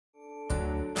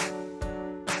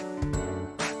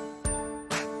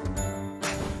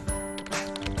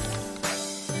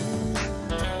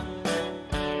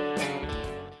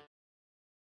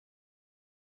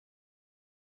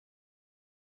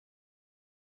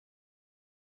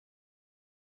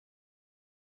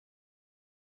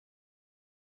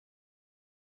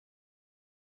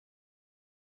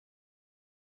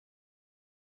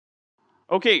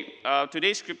Okay,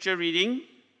 today's scripture reading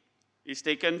is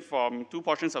taken from two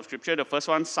portions of scripture. The first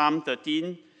one, Psalm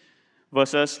 13,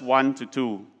 verses 1 to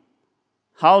 2.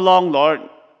 How long, Lord,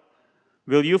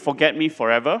 will you forget me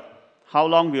forever? How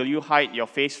long will you hide your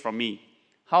face from me?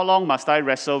 How long must I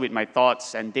wrestle with my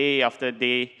thoughts and day after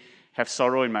day have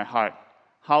sorrow in my heart?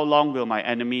 How long will my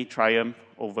enemy triumph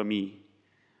over me?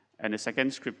 And the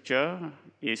second scripture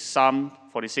is Psalm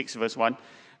 46, verse 1.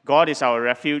 God is our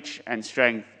refuge and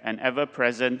strength, and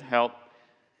ever-present help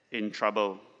in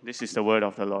trouble. This is the word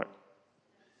of the Lord.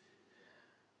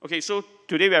 Okay, so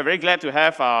today we are very glad to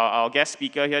have our guest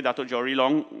speaker here, Datuk Jory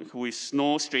Leong, who is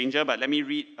no stranger, but let me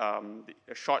read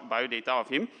a short biodata of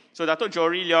him. So Datuk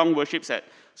Jory Leong worships at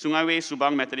Sungai Way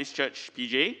Subang Methodist Church,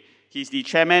 PJ. He's the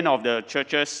chairman of the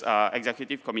church's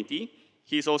executive committee.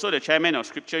 He's also the chairman of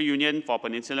Scripture Union for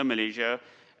Peninsular Malaysia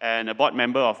and a board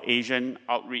member of Asian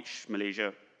Outreach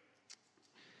Malaysia.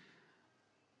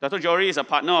 Datuk Jory is a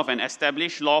partner of an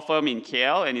established law firm in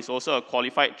KL and is also a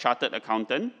qualified chartered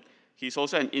accountant. He's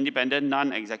also an independent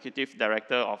non-executive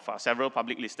director of several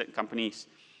public listed companies.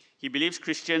 He believes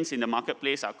Christians in the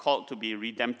marketplace are called to be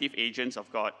redemptive agents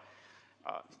of God.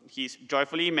 He's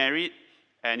joyfully married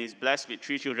and is blessed with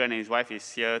 3 children, and his wife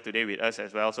is here today with us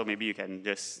as well, so maybe you can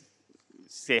just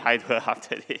say hi to her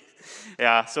after this.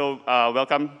 Yeah, so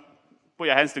welcome. Put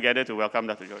your hands together to welcome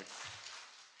Datuk Jory.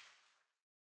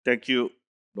 Thank you,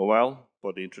 Noel,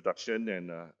 for the introduction, and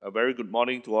a very good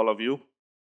morning to all of you.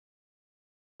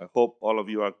 I hope all of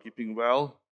you are keeping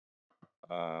well.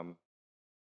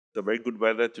 It's a very good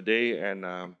weather today, and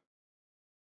I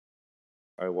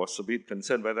was a bit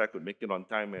concerned whether I could make it on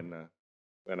time, and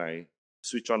when I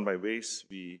switched on my ways,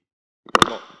 we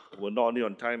were not only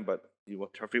on time, but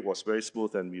traffic was very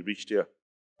smooth, and we reached here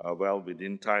well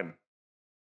within time.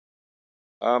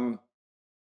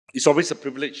 It's always a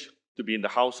privilege to be in the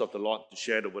house of the Lord to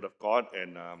share the word of God,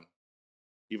 and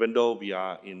even though we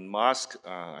are in mask,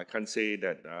 I can't say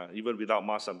that even without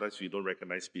mask, sometimes we don't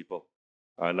recognize people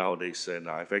nowadays. And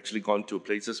I've actually gone to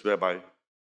places whereby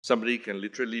somebody can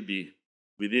literally be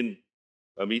within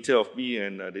a meter of me,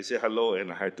 and they say hello, and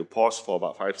I had to pause for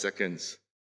about 5 seconds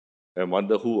and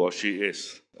wonder who or she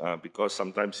is, because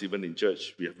sometimes even in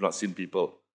church, we have not seen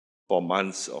people for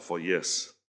months or for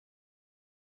years.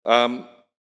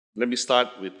 Let me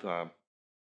start with my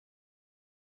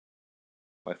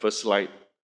first slide.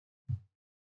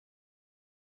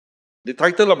 The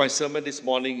title of my sermon this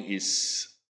morning is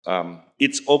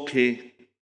It's Okay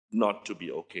Not to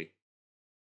Be Okay.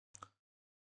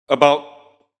 About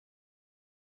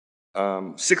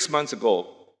 6 months ago,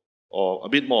 or a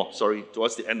bit more,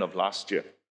 towards the end of last year,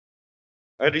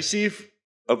 I received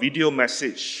a video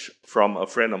message from a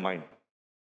friend of mine.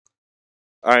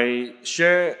 I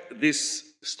share this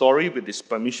story with his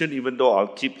permission, even though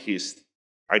I'll keep his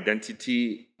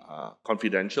identity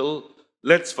confidential.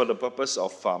 Let's, for the purpose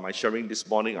of my sharing this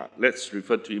morning, let's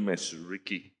refer to him as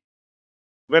Ricky.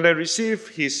 When I received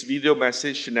his video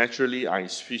message, naturally I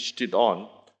switched it on.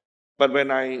 But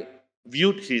when I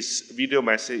viewed his video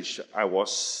message, I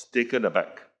was taken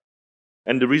aback.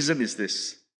 And the reason is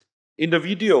this. In the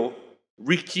video,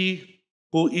 Ricky,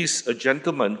 who is a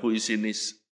gentleman who is in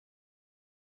his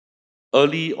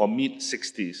early or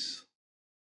mid-60s,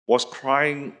 was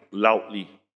crying loudly.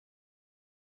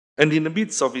 And in the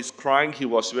midst of his crying, he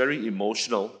was very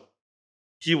emotional.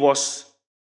 He was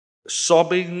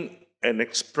sobbing and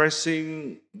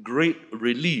expressing great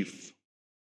relief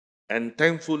and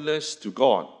thankfulness to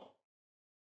God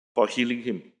for healing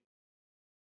him.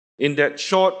 In that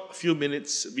short few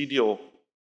minutes video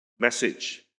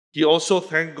message, he also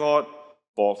thanked God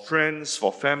for friends,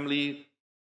 for family,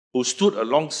 who stood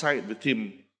alongside with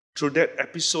him through that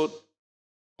episode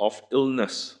of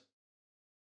illness.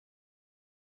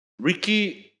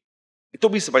 Ricky, it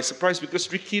took me by surprise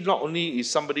because Ricky not only is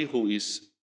somebody who is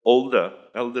older,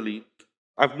 elderly,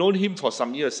 I've known him for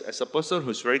some years as a person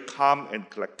who's very calm and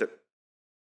collected.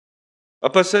 A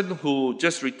person who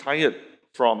just retired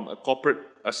from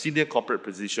a senior corporate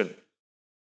position.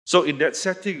 So in that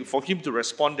setting, for him to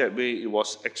respond that way, it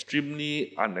was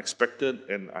extremely unexpected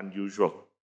and unusual.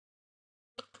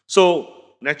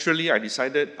 So naturally, I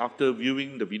decided after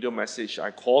viewing the video message,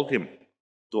 I called him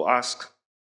to ask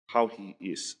how he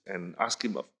is and ask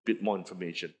him a bit more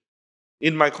information.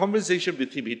 In my conversation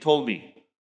with him, he told me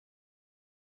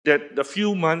that a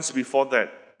few months before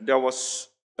that, there was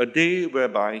a day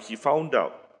whereby he found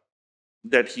out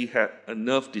that he had a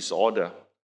nerve disorder.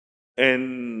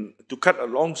 And to cut a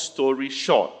long story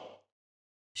short,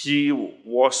 he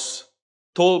was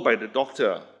told by the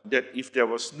doctor that if there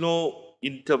was no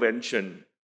intervention,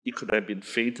 it could have been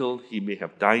fatal. He may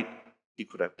have died. He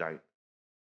could have died.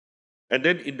 And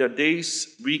then in the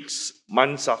days, weeks,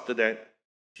 months after that,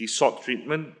 he sought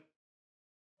treatment.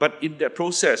 But in that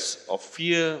process of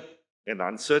fear and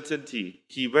uncertainty,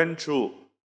 he went through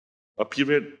a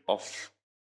period of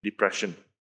depression.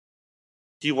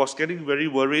 He was getting very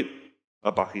worried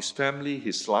about his family,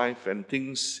 his life, and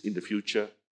things in the future.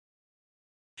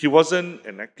 He wasn't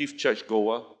an active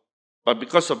churchgoer, but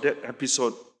because of that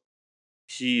episode,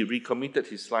 he recommitted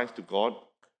his life to God,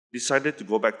 decided to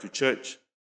go back to church,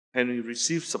 and he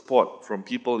received support from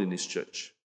people in his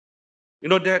church. You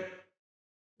know, that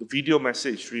video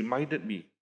message reminded me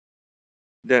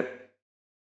that,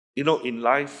 in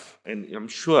life, and I'm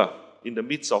sure in the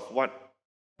midst of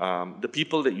the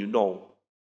people that you know,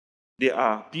 there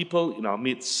are people in our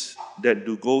midst that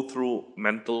do go through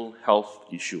mental health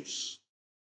issues.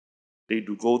 They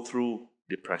do go through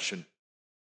depression.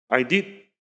 I did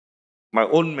my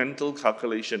own mental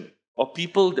calculation of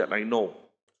people that I know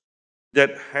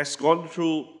that has gone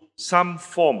through some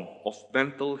form of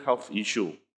mental health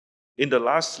issue in the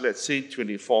last, let's say,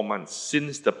 24 months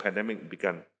since the pandemic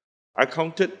began. I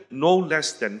counted no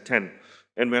less than 10.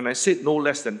 And when I said no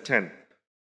less than 10,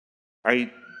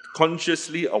 I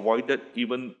consciously avoided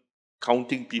even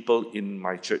counting people in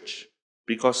my church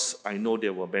because I know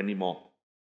there were many more.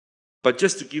 But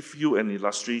just to give you an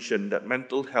illustration that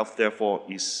mental health, therefore,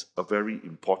 is a very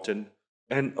important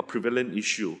and a prevalent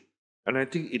issue. And I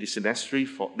think it is necessary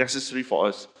for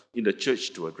us in the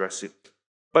church to address it.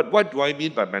 But what do I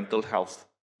mean by mental health?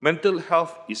 Mental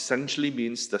health essentially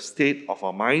means the state of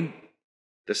our mind,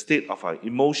 the state of our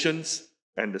emotions,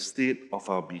 and the state of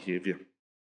our behavior.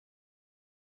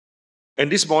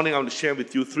 And this morning, I want to share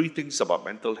with you 3 things about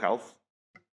mental health.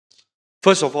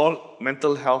 First of all,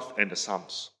 mental health and the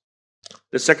Psalms.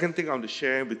 The second thing I want to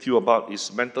share with you about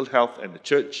is mental health and the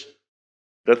church.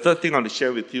 The third thing I want to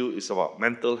share with you is about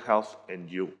mental health and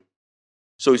you.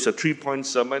 So it's a 3-point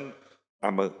sermon.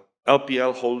 I'm a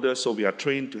LPL holder, so we are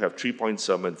trained to have 3-point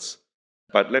sermons.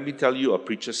 But let me tell you a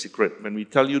preacher's secret. When we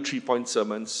tell you 3-point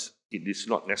sermons, it is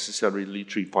not necessarily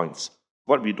 3 points.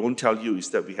 What we don't tell you is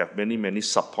that we have many, many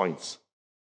sub-points.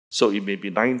 So it may be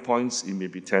 9 points, it may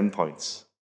be 10 points.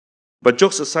 But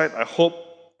jokes aside, I hope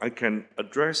I can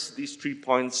address these 3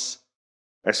 points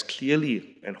as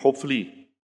clearly and hopefully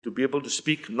to be able to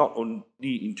speak not only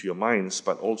into your minds,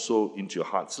 but also into your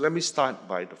hearts. Let me start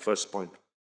by the first point,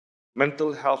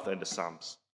 mental health and the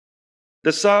Psalms.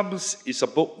 The Psalms is a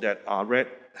book that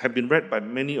have been read by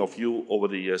many of you over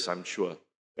the years, I'm sure.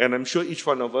 And I'm sure each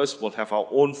one of us will have our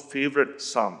own favorite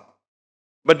Psalm.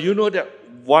 But do you know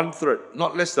that 1/3,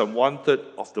 not less than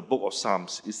 1/3 of the book of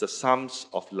Psalms is the Psalms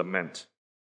of Lament.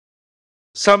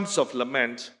 Psalms of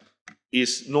Lament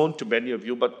is known to many of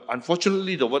you, but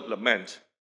unfortunately the word lament,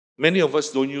 many of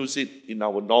us don't use it in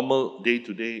our normal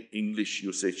day-to-day English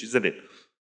usage, isn't it?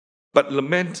 But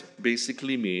lament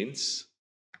basically means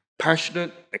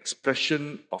passionate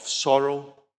expression of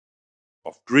sorrow,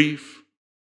 of grief,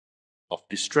 of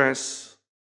distress,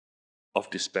 of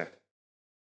despair.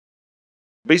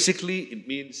 Basically, it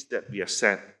means that we are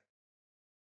sad.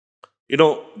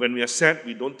 When we are sad,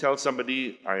 we don't tell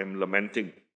somebody, I am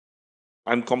lamenting.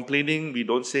 I'm complaining, we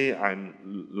don't say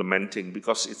I'm lamenting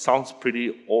because it sounds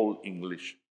pretty old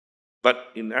English.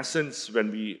 But in essence,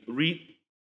 when we read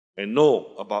and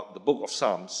know about the book of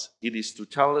Psalms, it is to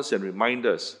tell us and remind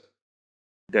us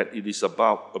that it is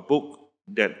about a book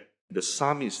that the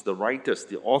psalmists, the writers,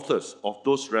 the authors of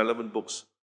those relevant books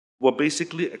were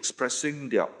basically expressing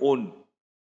their own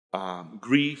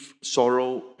grief,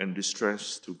 sorrow, and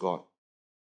distress to God.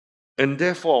 And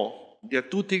therefore, there are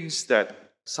 2 things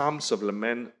that Psalms of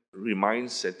Lament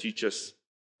reminds and teaches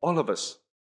all of us.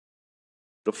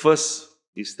 The first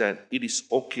is that it is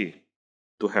okay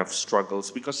to have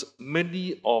struggles because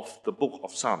many of the book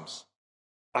of Psalms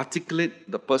articulate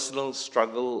the personal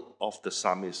struggle of the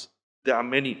psalmist. There are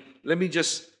many. Let me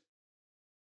just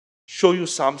show you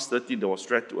Psalms 30 that was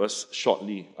read to us a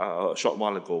short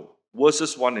while ago.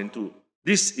 Verses 1 and 2.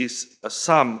 This is a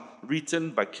psalm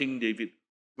written by King David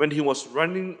when he was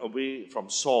running away from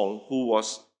Saul, who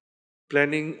was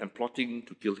planning and plotting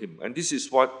to kill him. And this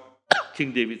is what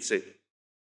King David said.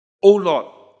 O Lord,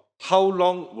 how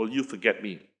long will you forget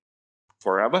me?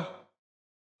 Forever?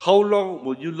 How long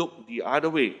will you look the other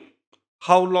way?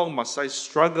 How long must I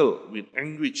struggle with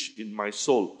anguish in my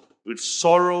soul, with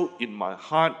sorrow in my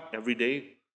heart every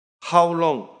day? How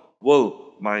long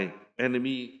will my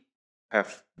enemy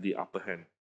have the upper hand?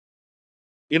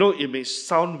 It may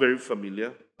sound very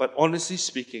familiar, but honestly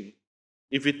speaking,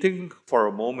 if we think for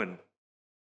a moment,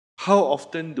 how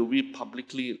often do we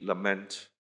publicly lament?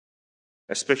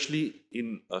 Especially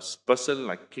in a person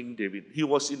like King David. He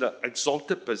was in an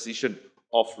exalted position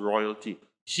of royalty.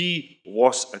 He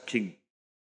was a king.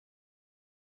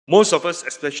 Most of us,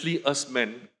 especially us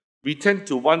men, we tend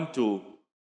to want to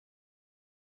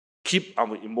keep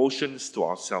our emotions to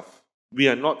ourselves. We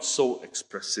are not so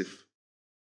expressive.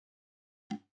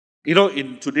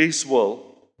 In today's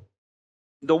world,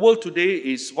 the world today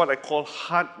is what I call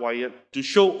hardwired to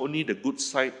show only the good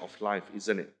side of life,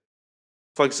 isn't it?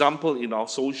 For example, in our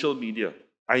social media,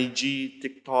 IG,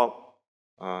 TikTok,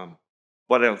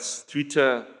 what else?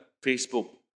 Twitter, Facebook.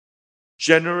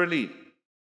 Generally,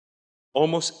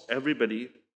 almost everybody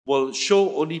will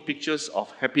show only pictures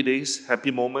of happy days,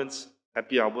 happy moments,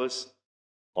 happy hours,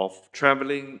 of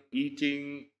traveling,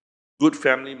 eating, good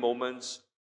family moments.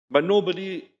 But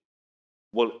nobody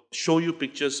will show you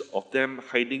pictures of them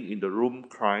hiding in the room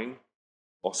crying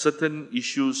or certain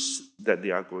issues that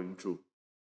they are going through.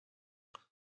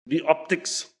 The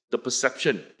optics, the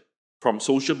perception from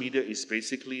social media is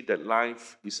basically that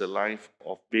life is a life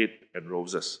of bed and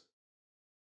roses.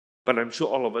 But I'm sure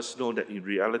all of us know that in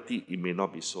reality, it may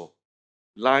not be so.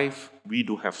 Life, we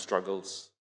do have struggles.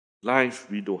 Life,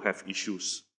 we do have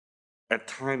issues. At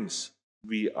times,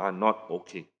 we are not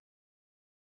okay.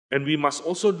 And we must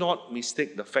also not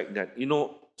mistake the fact that,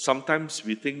 sometimes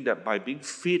we think that by being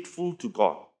faithful to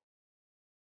God,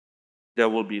 there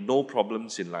will be no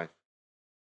problems in life.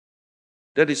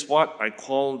 That is what I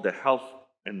call the health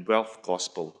and wealth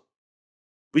gospel,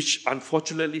 which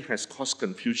unfortunately has caused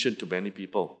confusion to many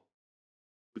people.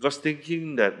 Because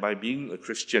thinking that by being a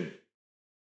Christian,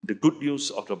 the good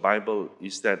news of the Bible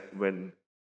is that when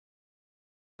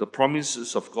the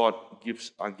promises of God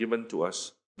are given to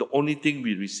us, the only thing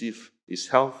we receive is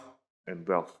health and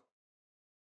wealth.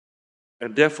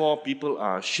 And therefore, people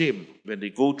are ashamed when they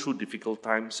go through difficult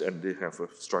times and they have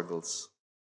struggles.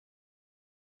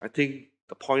 I think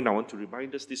the point I want to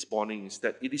remind us this morning is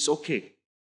that it is okay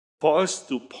for us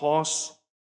to pause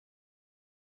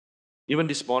even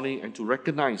this morning and to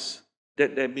recognize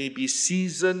that there may be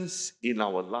seasons in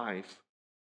our life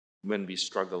when we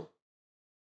struggle.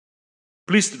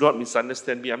 Please do not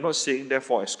misunderstand me. I'm not saying,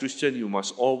 therefore, as Christian, you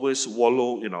must always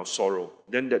wallow in our sorrow.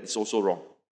 Then that is also wrong.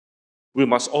 We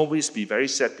must always be very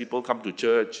sad. People come to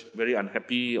church, very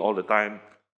unhappy all the time.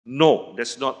 No,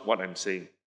 that's not what I'm saying.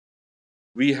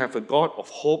 We have a God of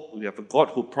hope. We have a God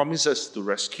who promises to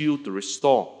rescue, to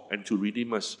restore, and to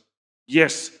redeem us.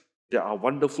 Yes, there are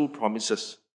wonderful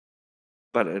promises.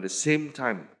 But at the same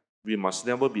time, we must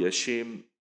never be ashamed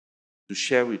to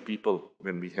share with people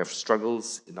when we have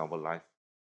struggles in our life.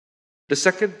 The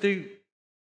second thing,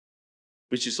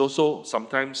 which is also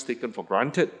sometimes taken for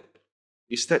granted,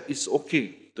 is that it's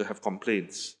okay to have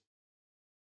complaints.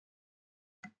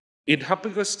 In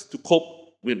helping us to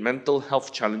cope with mental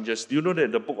health challenges, do you know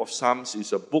that the book of Psalms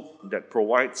is a book that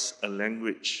provides a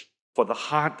language for the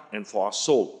heart and for our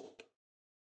soul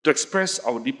to express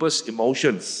our deepest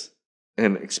emotions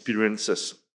and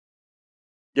experiences?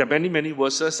 There are many, many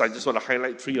verses. I just want to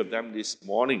highlight 3 of them this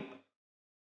morning.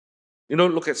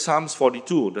 Look at Psalms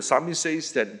 42. The psalmist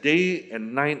says that day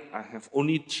and night I have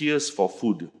only tears for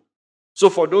food. So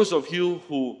for those of you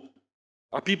who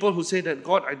are people who say that,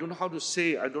 God, I don't know how to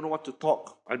say, I don't know what to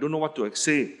talk, I don't know what to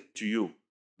say to you.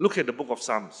 Look at the book of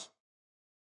Psalms.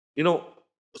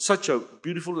 Such a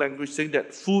beautiful language saying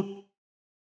that food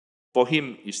for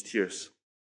him is tears.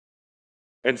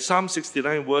 And Psalm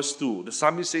 69 verse 2, the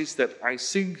psalmist says that I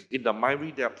sink in the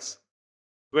miry depths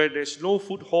where there's no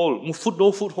foothold.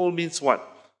 No foothold means what?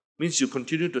 Means you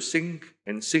continue to sink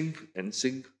and sink and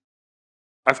sink.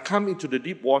 I've come into the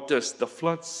deep waters, the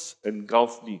floods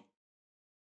engulf me.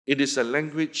 It is a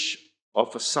language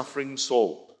of a suffering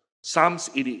soul. Psalms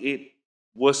 88,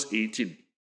 verse 18.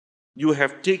 You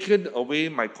have taken away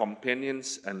my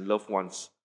companions and loved ones.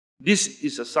 This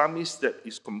is a psalmist that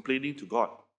is complaining to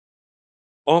God,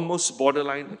 almost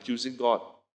borderline accusing God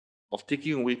of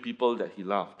taking away people that he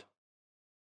loved.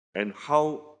 And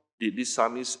how did this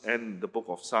psalmist end the book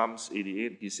of Psalms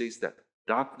 88? He says that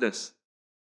darkness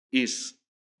is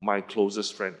my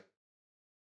closest friend.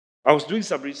 I was doing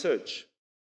some research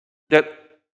that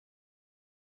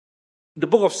the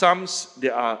book of Psalms,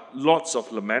 there are lots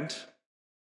of lament,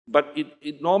 but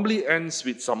it normally ends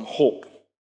with some hope.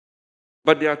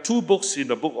 But there are 2 books in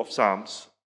the book of Psalms,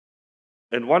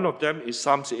 and one of them is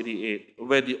Psalms 88,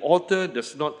 where the author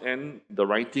does not end the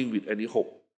writing with any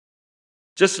hope.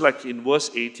 Just like in verse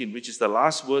 18, which is the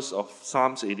last verse of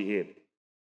Psalms 88.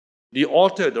 The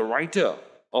author, the writer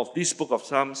of this book of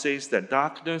Psalms says that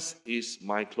darkness is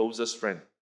my closest friend.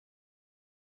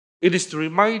 It is to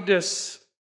remind us,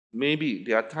 maybe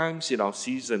there are times in our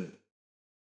season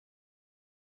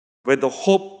where the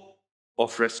hope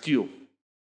of rescue,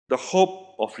 the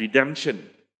hope of redemption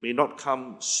may not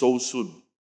come so soon.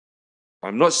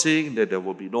 I'm not saying that there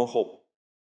will be no hope.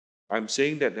 I'm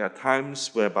saying that there are times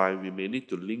whereby we may need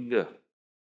to linger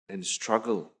and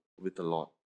struggle with the Lord.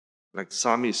 Like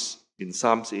psalmist in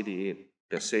Psalms 88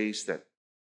 that says that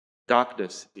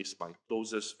darkness is my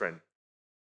closest friend.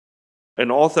 An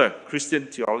author, Christian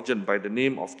theologian by the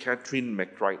name of Catherine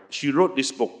McWright, she wrote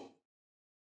this book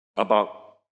about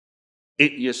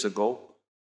 8 years ago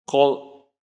called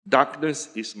Darkness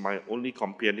is My Only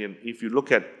Companion. If you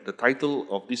look at the title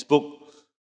of this book,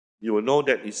 you will know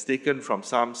that it's taken from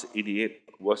Psalms 88,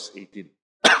 verse 18.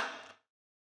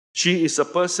 She is a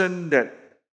person that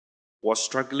was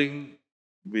struggling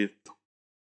with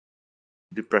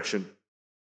depression.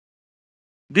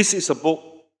 This is a book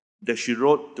that she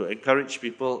wrote to encourage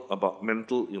people about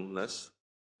mental illness.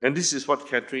 And this is what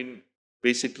Catherine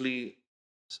basically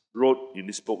wrote in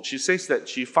this book. She says that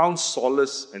she found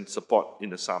solace and support in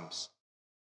the Psalms.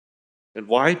 And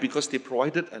why? Because they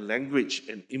provided a language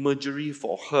and imagery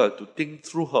for her to think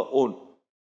through her own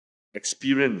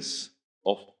experience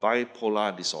of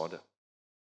bipolar disorder.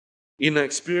 In her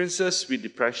experiences with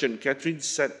depression, Catherine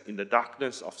sat in the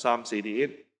darkness of Psalms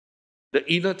 88,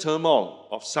 the inner turmoil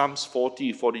of Psalms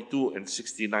 40, 42, and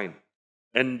 69,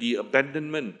 and the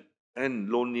abandonment and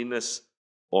loneliness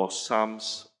of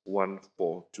Psalms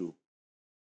 142.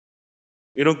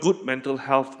 Good mental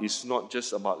health is not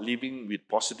just about living with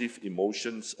positive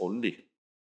emotions only.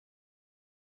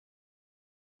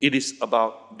 It is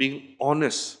about being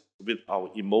honest with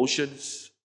our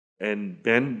emotions and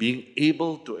then being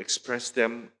able to express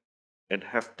them and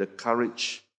have the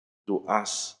courage to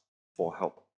ask for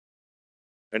help.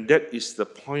 And that is the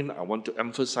point I want to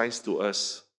emphasize to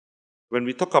us. When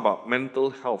we talk about mental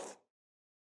health,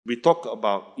 we talk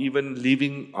about even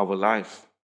living our life.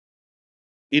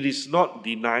 It is not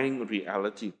denying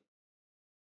reality.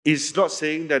 It's not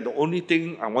saying that the only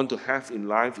thing I want to have in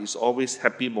life is always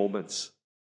happy moments.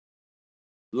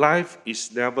 Life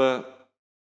is never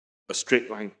a straight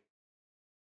line.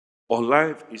 Or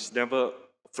life is never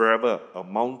forever a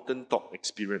mountaintop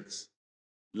experience.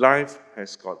 Life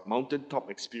has got mountaintop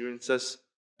experiences,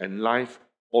 and life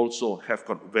also have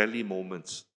got valley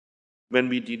moments. When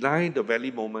we deny the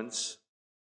valley moments,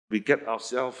 we get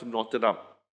ourselves knotted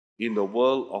up in the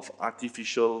world of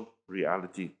artificial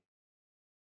reality.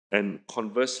 And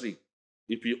conversely,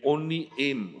 if we only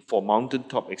aim for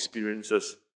mountaintop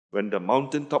experiences, when the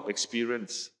mountaintop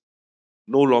experience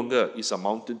no longer is a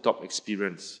mountaintop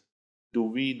experience, do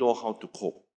we know how to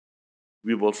cope?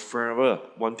 We will forever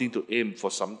wanting to aim for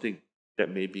something that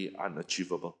may be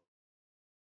unachievable.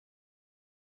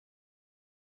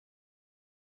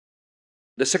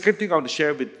 The second thing I want to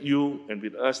share with you and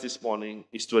with us this morning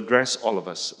is to address all of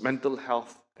us, mental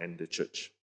health and the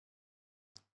church.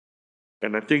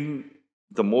 And I think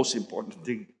the most important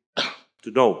thing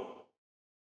to know,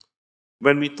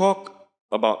 when we talk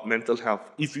about mental health,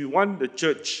 if we want the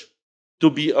church to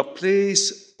be a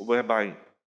place whereby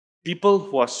people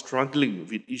who are struggling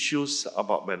with issues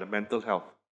about their mental health,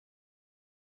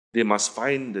 they must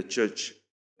find the church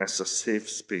as a safe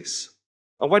space.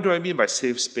 And what do I mean by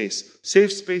safe space?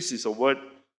 Safe space is a word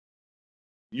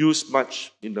used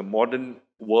much in the modern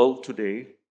world today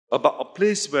about a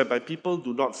place whereby people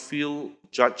do not feel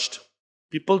judged,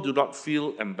 people do not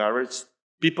feel embarrassed,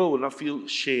 people will not feel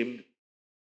shamed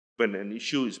when an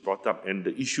issue is brought up. And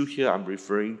the issue here I'm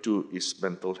referring to is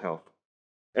mental health.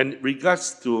 And in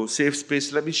regards to safe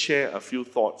space, let me share a few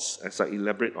thoughts as I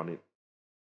elaborate on it.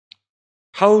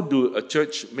 How do a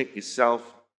church make itself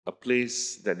a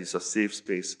place that is a safe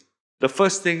space? The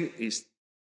first thing is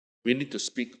we need to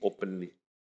speak openly.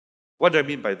 What do I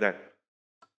mean by that?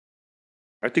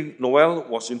 I think Noel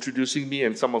was introducing me,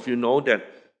 and some of you know that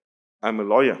I'm a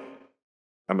lawyer.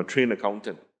 I'm a trained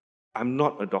accountant. I'm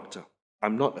not a doctor.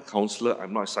 I'm not a counselor.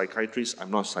 I'm not a psychiatrist.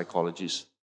 I'm not a psychologist.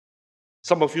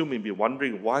 Some of you may be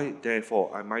wondering why,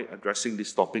 therefore, am I addressing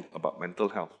this topic about mental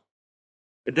health?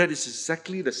 And that is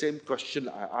exactly the same question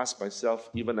I asked myself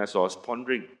even as I was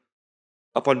pondering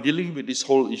upon dealing with this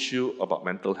whole issue about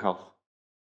mental health.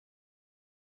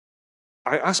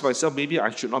 I asked myself, maybe I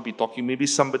should not be talking, maybe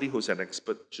somebody who's an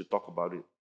expert should talk about it.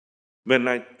 When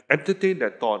I entertained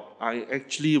that thought, I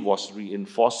actually was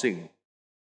reinforcing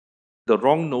the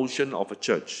wrong notion of a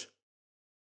church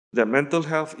that mental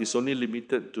health is only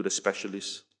limited to the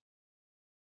specialists.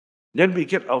 Then we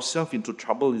get ourselves into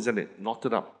trouble, isn't it?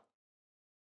 Knotted up.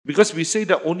 Because we say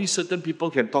that only certain people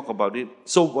can talk about it.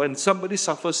 So when somebody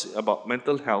suffers about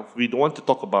mental health, we don't want to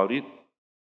talk about it.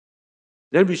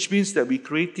 Then which means that we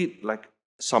create it like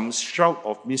some shroud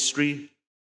of mystery,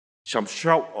 some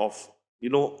shroud of,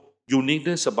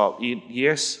 uniqueness about it.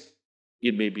 Yes,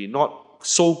 it may be not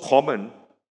so common,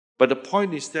 but the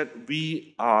point is that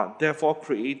we are therefore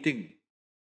creating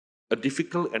a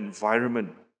difficult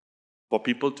environment for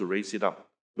people to raise it up.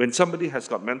 When somebody has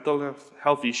got mental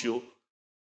health issue,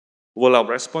 will our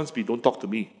response be, don't talk to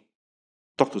me,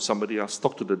 talk to somebody else,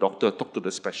 talk to the doctor, talk to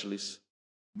the specialist?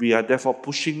 We are therefore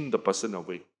pushing the person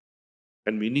away.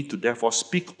 And we need to therefore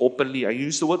speak openly. I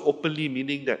use the word openly,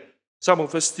 meaning that some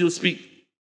of us still speak,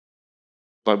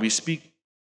 but we speak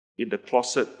in the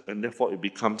closet, and therefore it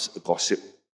becomes a gossip.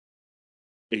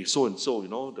 Hey, so and so,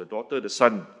 the daughter, the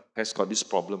son has got this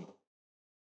problem.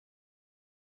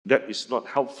 That is not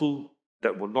helpful.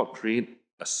 That will not create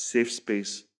a safe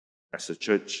space as a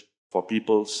church for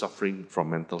people suffering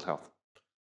from mental health.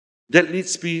 That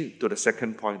leads me to the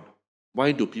second point.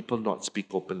 Why do people not speak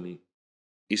openly?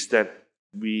 Is that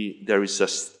there is a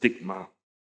stigma.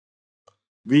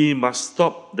 We must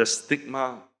stop the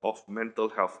stigma of mental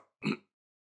health.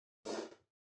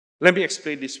 Let me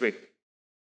explain this way.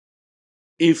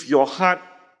 If your heart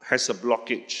has a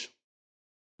blockage,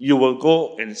 you will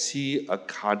go and see a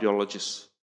cardiologist.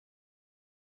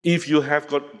 If you have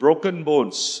got broken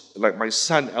bones, like my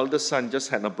son, eldest son, just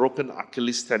had a broken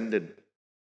Achilles tendon,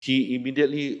 he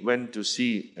immediately went to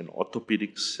see an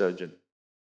orthopedic surgeon.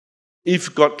 If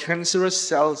you've got cancerous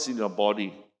cells in your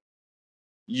body,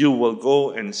 you will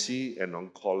go and see an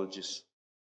oncologist.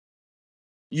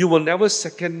 You will never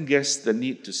second guess the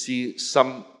need to see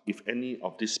some, if any,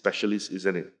 of these specialists,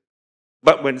 isn't it?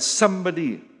 But when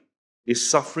somebody is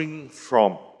suffering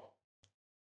from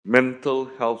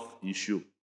mental health issue,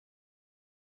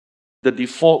 the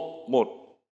default mode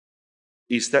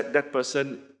is that that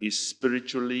person is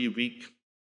spiritually weak,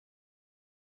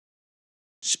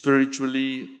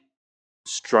 spiritually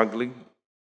struggling,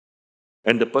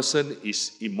 and the person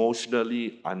is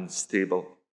emotionally unstable.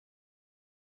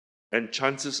 And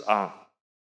chances are,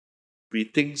 we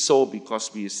think so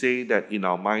because we say that in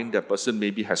our mind that person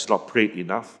maybe has not prayed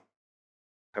enough,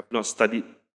 have not studied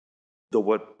the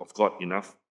word of God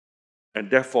enough, and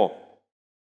therefore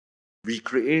we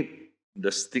create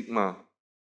the stigma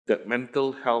that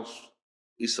mental health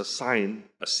is a sign,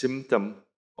 a symptom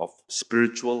of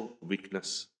spiritual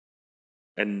weakness.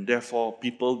 And therefore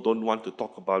people don't want to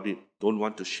talk about it, don't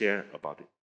want to share about it.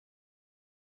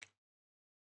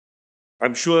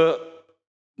 I'm sure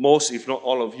most, if not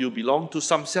all of you, belong to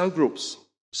some cell groups,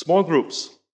 small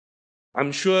groups.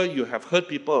 I'm sure you have heard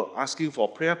people asking for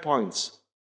prayer points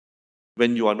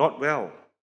when you are not well,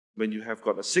 when you have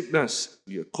got a sickness,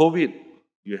 you have COVID,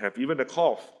 you have even a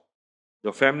cough,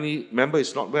 your family member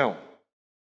is not well.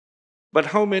 But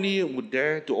how many would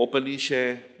dare to openly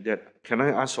share that, can I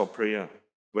ask for prayer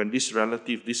when this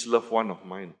relative, this loved one of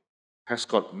mine has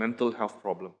got mental health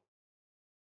problem?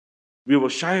 We will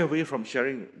shy away from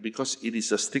sharing because it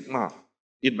is a stigma.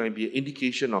 It might be an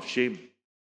indication of shame.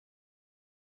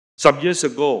 Some years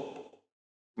ago,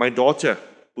 my daughter,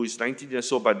 who is 19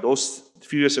 years old, but those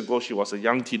few years ago she was a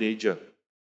young teenager,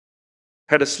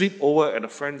 had a sleepover at a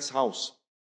friend's house.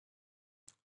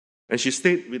 And she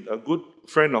stayed with a good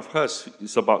friend of hers, who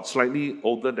is about slightly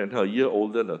older than her, a year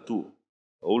older or two,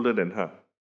 older than her.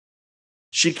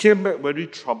 She came back very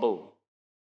troubled,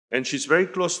 and she's very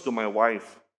close to my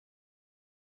wife.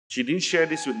 She didn't share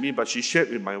this with me, but she shared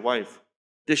with my wife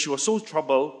that she was so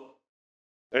troubled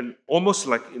and almost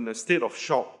like in a state of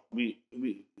shock.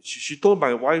 She told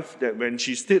my wife that when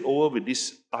she stayed over with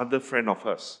this other friend of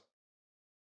hers,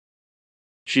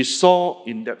 she saw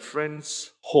in that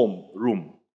friend's home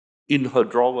room, in her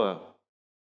drawer,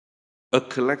 a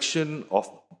collection of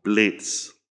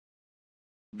blades,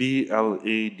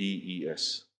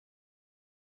 blades.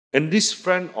 And this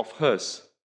friend of hers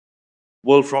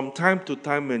will, from time to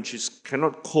time, when she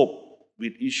cannot cope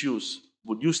with issues,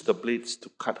 would use the blades to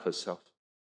cut herself.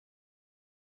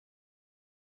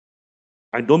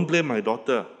 I don't blame my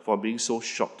daughter for being so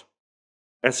shocked.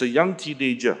 As a young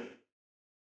teenager,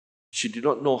 she did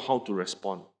not know how to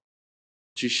respond.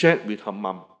 She shared with her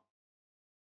mom.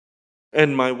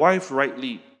 And my wife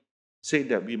rightly said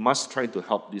that we must try to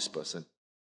help this person.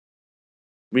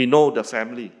 We know the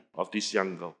family of this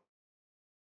young girl.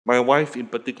 My wife in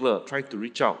particular tried to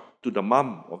reach out to the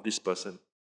mom of this person.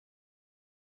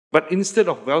 But instead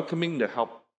of welcoming the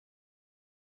help,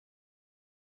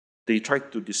 they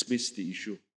tried to dismiss the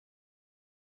issue.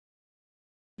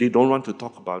 They don't want to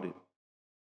talk about it.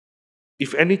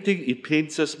 If anything, it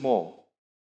pains us more.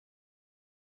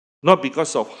 Not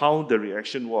because of how the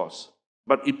reaction was,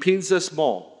 but it pains us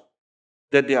more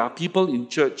that there are people in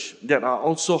church that are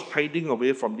also hiding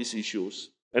away from these issues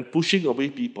and pushing away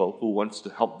people who wants to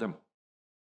help them.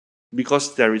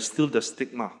 Because there is still the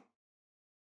stigma.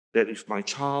 that if my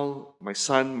child, my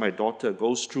son, my daughter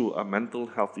goes through a mental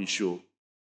health issue,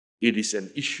 it is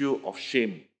an issue of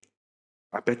shame.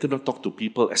 I better not talk to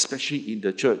people, especially in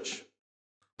the church.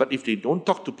 But if they don't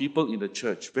talk to people in the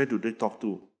church, where do they talk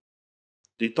to?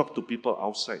 They talk to people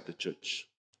outside the church.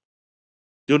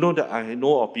 Do you know that I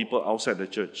know of people outside the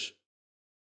church?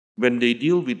 When they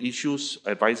deal with issues,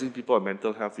 advising people on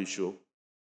mental health issue,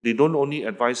 they don't only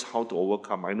advise how to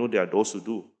overcome. I know there are those who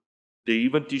do. They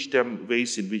even teach them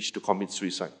ways in which to commit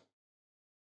suicide.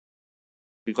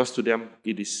 Because to them,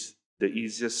 it is the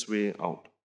easiest way out.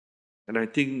 And I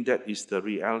think that is the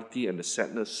reality and the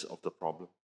sadness of the problem.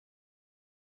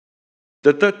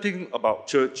 The third thing about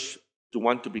church to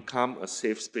want to become a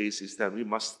safe space is that we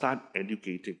must start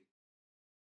educating.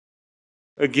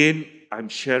 Again, I'm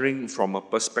sharing from a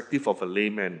perspective of a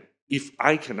layman. If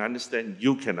I can understand,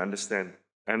 you can understand.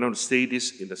 And I'm going to say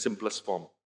this in the simplest form.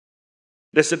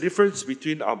 There's a difference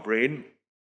between our brain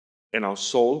and our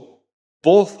soul.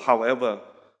 Both, however,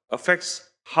 affects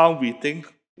how we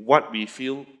think, what we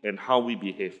feel, and how we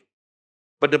behave.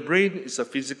 But the brain is a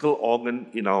physical organ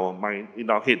in our mind, in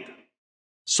our head.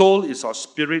 Soul is our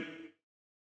spirit,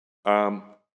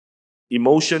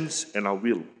 emotions, and our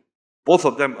will. Both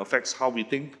of them affects how we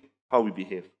think, how we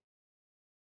behave.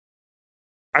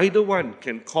 Either one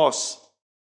can cause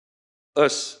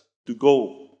us to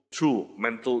go through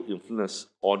mental illness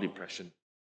or depression.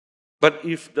 But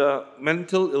if the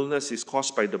mental illness is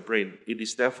caused by the brain, it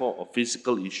is therefore a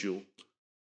physical issue.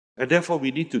 And therefore,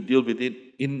 we need to deal with it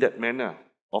in that manner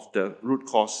of the root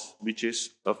cause, which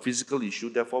is a physical issue.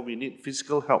 Therefore, we need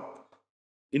physical help,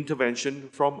 intervention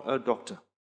from a doctor.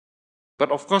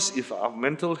 But of course, if our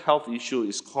mental health issue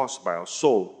is caused by our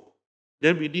soul,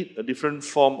 then we need a different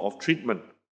form of treatment,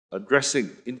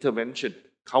 addressing, intervention,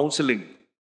 counseling,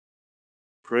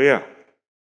 prayer,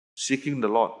 seeking the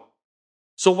Lord.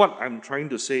 So what I'm trying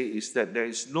to say is that there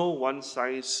is no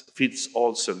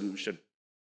one-size-fits-all solution.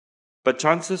 But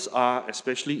chances are,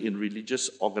 especially in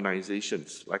religious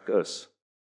organizations like us,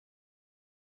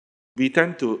 we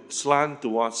tend to slant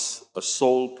towards a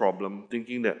soul problem,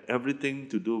 thinking that everything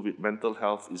to do with mental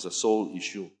health is a soul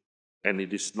issue, and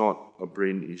it is not a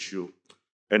brain issue.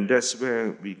 And that's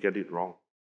where we get it wrong.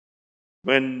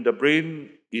 When the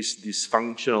brain is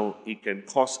dysfunctional, it can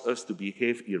cause us to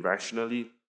behave irrationally,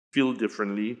 feel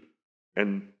differently,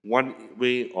 and one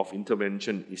way of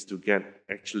intervention is to get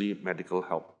actually medical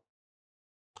help.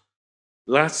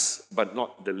 Last but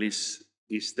not the least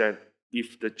is that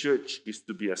if the church is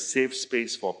to be a safe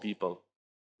space for people,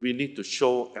 we need to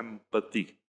show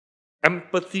empathy.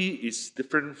 Empathy is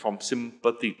different from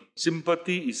sympathy.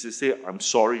 Sympathy is to say, I'm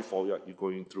sorry for what you're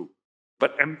going through.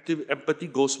 But empathy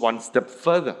goes one step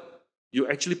further. You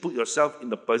actually put yourself in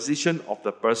the position of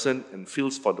the person and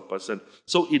feels for the person.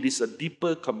 So it is a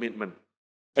deeper commitment.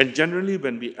 And generally,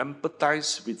 when we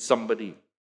empathize with somebody,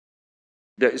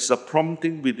 there is a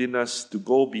prompting within us to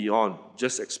go beyond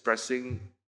just expressing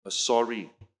a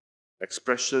sorry,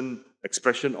 expression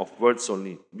of words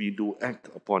only. We do act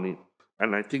upon it.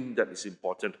 And I think that is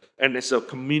important. And as a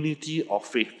community of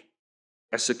faith,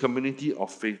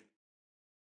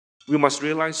 we must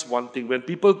realize one thing. When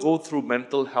people go through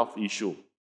mental health issue,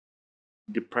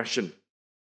 depression,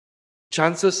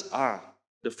 chances are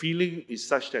the feeling is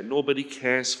such that nobody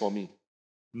cares for me,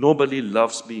 nobody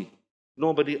loves me,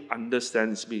 nobody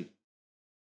understands me.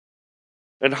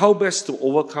 And how best to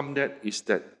overcome that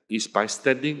is by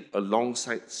standing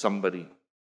alongside somebody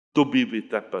to be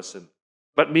with that person.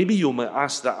 But maybe you may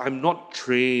ask that I'm not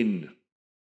trained.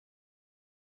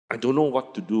 I don't know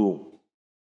what to do.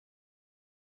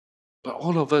 But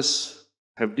all of us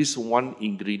have this one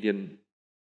ingredient,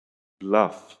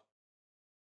 love.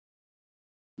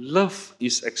 Love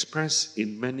is expressed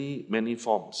in many, many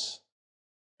forms.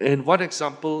 And one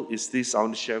example is this I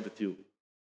want to share with you.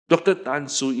 Dr. Tan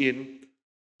Su-in,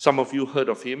 some of you heard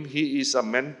of him. He is a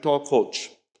mentor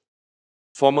coach,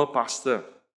 former pastor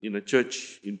in a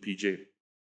church in PJ.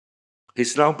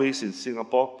 He's now based in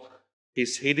Singapore.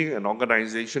 He's heading an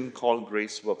organization called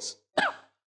Grace Works.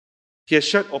 He has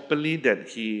shared openly that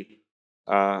he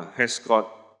has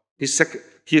got his second.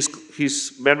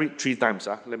 He's married 3 times.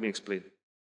 Let me explain.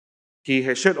 He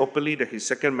has shared openly that his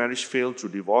second marriage failed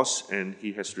through divorce and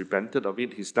he has repented of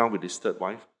it. He's now with his third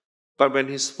wife. But when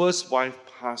his first wife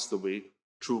passed away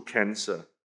through cancer,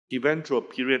 he went through a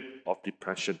period of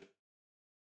depression.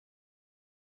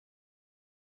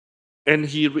 And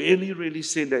he really, really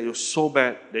said that it was so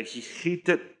bad that he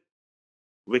hated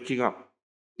waking up.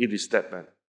 It is that bad.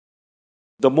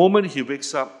 The moment he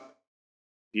wakes up,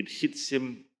 it hits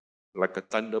him like a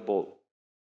thunderbolt,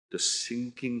 the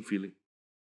sinking feeling.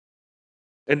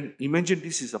 And imagine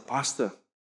this is a pastor.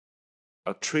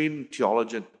 a trained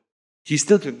theologian, he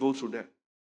still can go through that.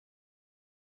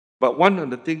 But one of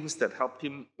the things that helped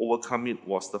him overcome it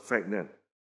was the fact that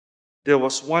there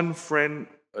was one friend,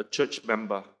 a church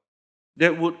member,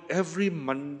 that would every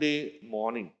Monday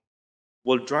morning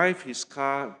will drive his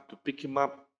car to pick him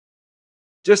up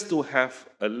just to have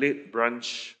a late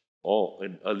brunch or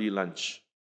an early lunch.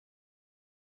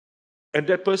 And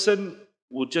that person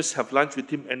would just have lunch with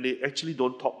him and they actually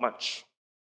don't talk much.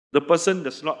 The person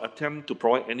does not attempt to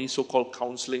provide any so-called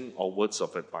counseling or words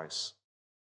of advice.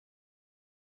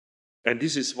 And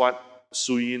this is what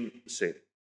Suyin said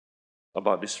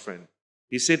about this friend.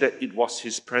 He said that it was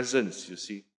his presence, you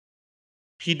see.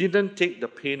 He didn't take the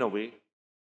pain away,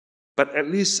 but at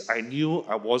least I knew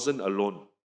I wasn't alone.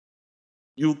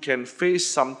 You can face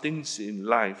some things in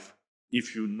life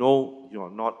if you know you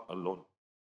are not alone.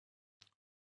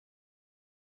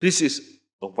 This is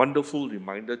a wonderful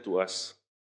reminder to us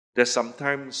that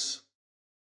sometimes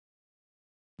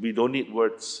we don't need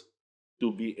words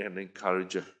to be an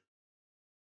encourager.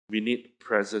 We need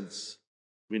presence.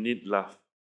 We need love.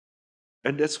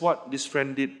 And that's what this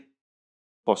friend did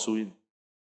for Suyin.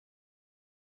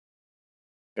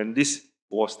 And this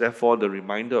was therefore the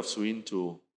reminder of Suyin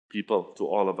to people, to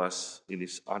all of us, in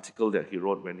his article that he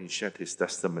wrote when he shared his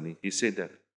testimony. He said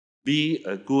that, be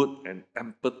a good and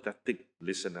empathetic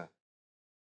listener.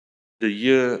 The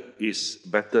ear is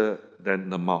better than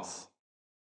the mouth.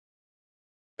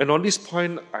 And on this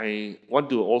point, I want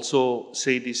to also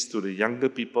say this to the younger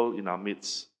people in our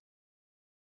midst.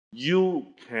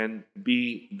 You can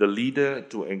be the leader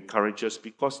to encourage us,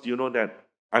 because you know that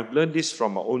I've learned this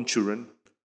from my own children,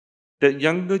 that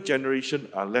younger generation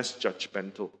are less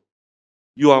judgmental.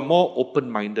 You are more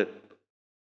open-minded.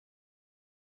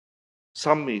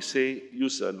 Some may say,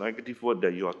 use a negative word,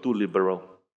 that you are too liberal.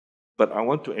 But I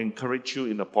want to encourage you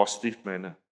in a positive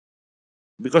manner.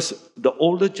 Because the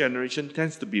older generation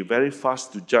tends to be very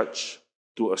fast to judge,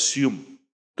 to assume,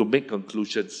 to make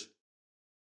conclusions.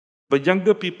 But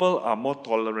younger people are more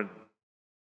tolerant.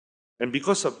 And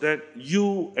because of that,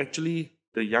 you actually,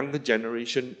 the younger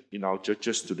generation in our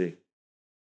churches today,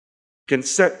 can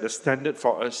set the standard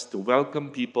for us to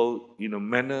welcome people in a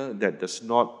manner that does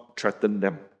not threaten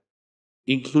them,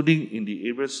 including in the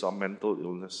areas of mental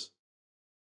illness.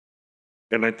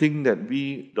 And I think that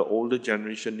we, the older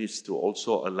generation, needs to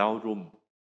also allow room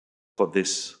for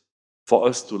this, for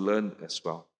us to learn as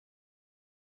well.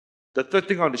 The third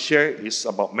thing I want to share is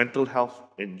about mental health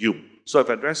and you. So I've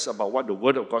addressed about what the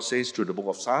Word of God says through the book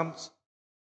of Psalms.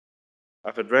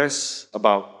 I've addressed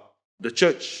about the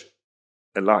church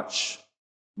at large.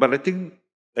 But I think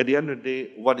at the end of the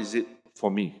day, what is it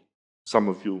for me? Some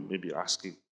of you may be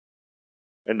asking.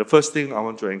 And the first thing I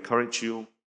want to encourage you,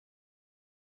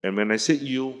 and when I say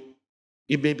you,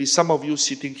 it may be some of you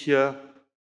sitting here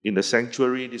in the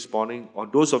sanctuary this morning, or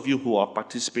those of you who are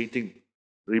participating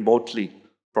remotely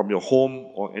from your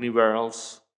home or anywhere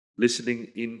else listening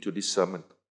in to this sermon.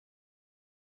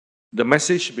 The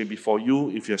message may be for you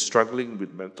if you're struggling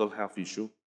with mental health issue.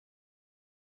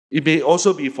 It may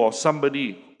also be for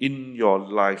somebody in your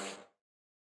life,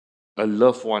 a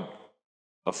loved one,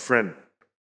 a friend,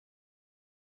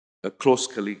 a close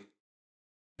colleague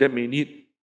that may need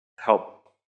help.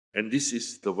 And this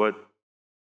is the word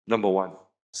number one,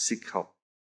 seek help.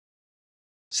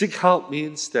 Seek help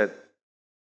means that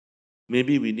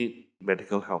maybe we need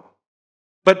medical help.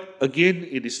 But again,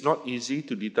 it is not easy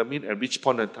to determine at which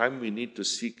point in time we need to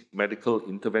seek medical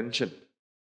intervention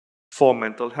for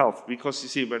mental health. Because you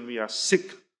see, when we are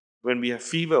sick, when we have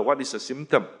fever, what is a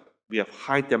symptom? We have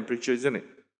high temperature, isn't it?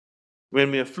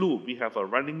 When we have flu, we have a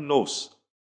running nose.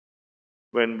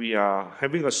 When we are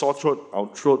having a sore throat,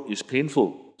 our throat is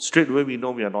painful. Straight away we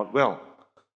know we are not well.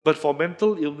 But for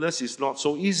mental illness, it's not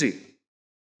so easy.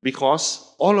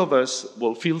 Because all of us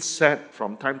will feel sad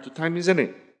from time to time, isn't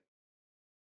it?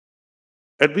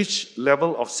 At which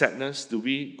level of sadness do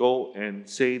we go and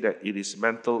say that it is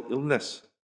mental illness?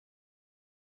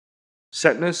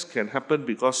 Sadness can happen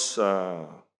because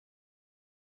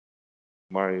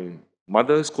my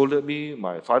mother scolded me,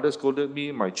 my father scolded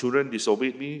me, my children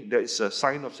disobeyed me. That is a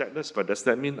sign of sadness, but does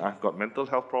that mean I've got mental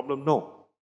health problem? No.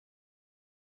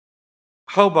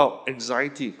 How about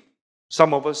anxiety?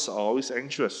 Some of us are always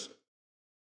anxious.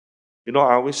 You know,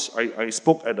 I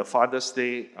spoke at the Father's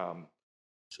Day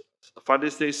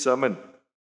sermon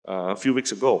a few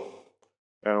weeks ago.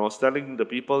 And I was telling the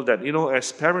people that, you know,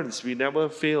 as parents, we never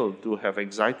fail to have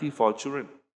anxiety for our children.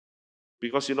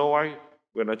 Because you know why?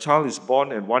 When a child is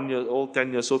born at 1 year old,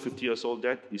 10 years old, 50 years old,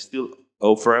 that is still,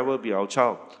 will forever be our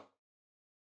child.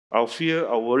 Our fear,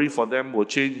 our worry for them will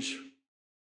change.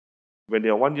 When they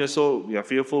are 1 year old, we are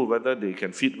fearful whether they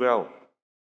can feed well.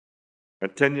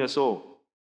 At 10 years old,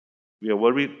 we are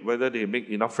worried whether they make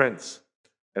enough friends.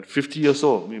 At 50 years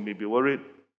old, we may be worried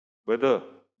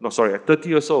at 30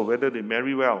 years old, whether they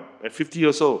marry well. At 50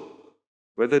 years old,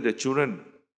 whether their children,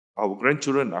 our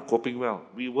grandchildren are coping well.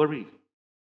 We worry.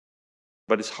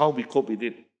 But it's how we cope with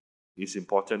it is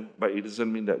important, but it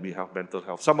doesn't mean that we have mental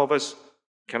health. Some of us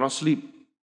cannot sleep,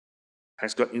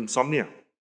 has got insomnia.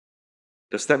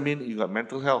 Does that mean you got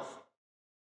mental health?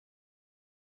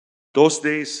 Those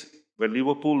days when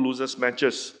Liverpool loses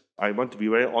matches, I want to be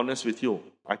very honest with you.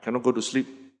 I cannot go to sleep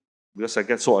because I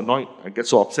get so annoyed, I get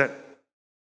so upset.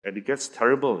 And it gets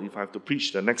terrible if I have to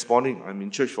preach the next morning. I'm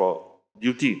in church for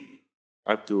duty.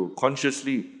 I have to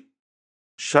consciously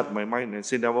shut my mind and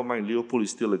say, never mind, Liverpool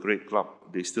is still a great club.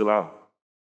 They still are.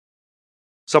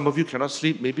 Some of you cannot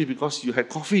sleep maybe because you had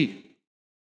coffee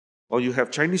or you have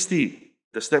Chinese tea.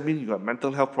 Does that mean you got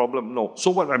mental health problem? No.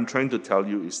 So what I'm trying to tell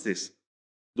you is this.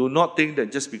 Do not think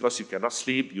that just because you cannot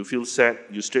sleep, you feel sad,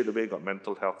 you straight away got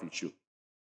mental health issue.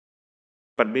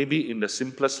 But maybe in the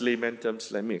simplest layman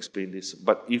terms, let me explain this.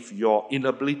 But if your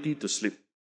inability to sleep,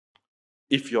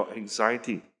 if your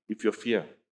anxiety, if your fear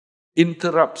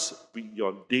interrupts with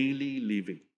your daily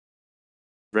living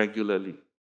regularly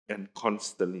and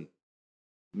constantly,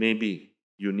 maybe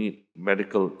you need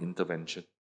medical intervention.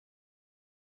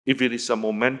 If it is a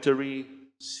momentary,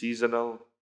 seasonal,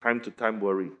 time-to-time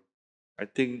worry, I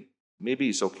think maybe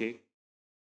it's okay.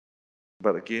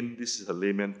 But again, this is a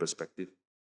layman perspective.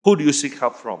 Who do you seek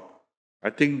help from? I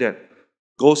think that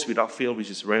goes without fail, which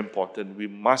is very important. We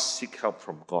must seek help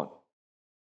from God.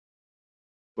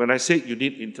 When I say you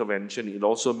need intervention, it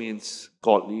also means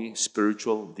godly,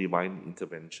 spiritual, divine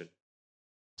intervention.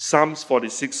 Psalms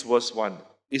 46 verse 1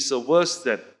 is a verse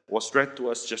that was read to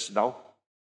us just now.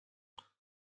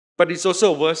 But it's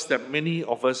also a verse that many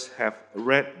of us have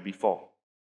read before.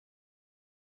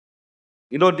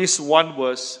 You know, this one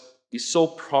verse is so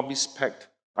promise-packed.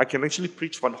 I can actually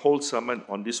preach one whole sermon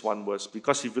on this one verse,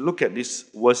 because if you look at this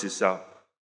verse itself,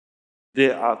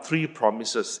 there are three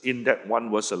promises in that one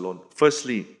verse alone.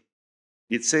 Firstly,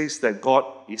 it says that God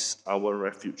is our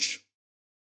refuge.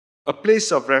 A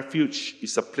place of refuge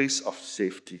is a place of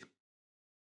safety.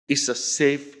 It's a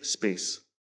safe space.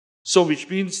 So which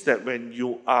means that when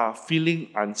you are feeling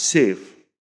unsafe,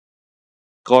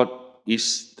 God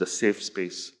is the safe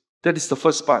space. That is the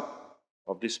first part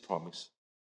of this promise.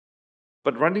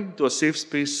 But running to a safe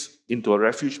space, into a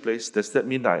refuge place, does that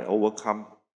mean that I overcome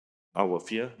our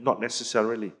fear? Not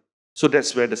necessarily. So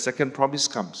that's where the second promise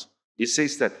comes. It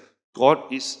says that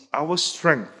God is our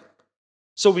strength.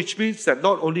 So which means that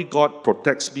not only God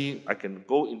protects me, I can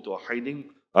go into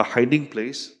a hiding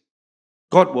place.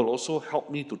 God will also help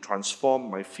me to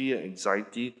transform my fear,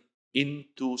 anxiety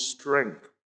into strength,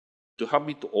 to help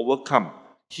me to overcome.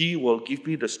 He will give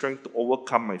me the strength to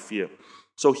overcome my fear.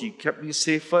 So He kept me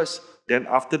safe first. Then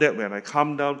after that, when I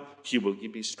calm down, He will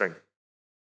give me strength.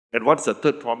 And what's the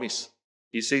third promise?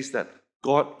 He says that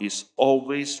God is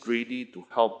always ready to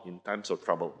help in times of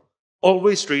trouble.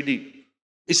 Always ready.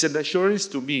 It's an assurance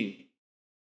to me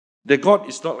that God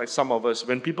is not like some of us.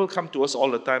 When people come to us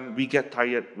all the time, we get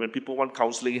tired. When people want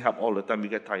counseling help all the time, we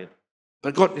get tired.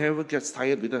 But God never gets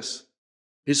tired with us.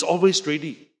 He's always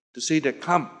ready to say that,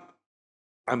 come,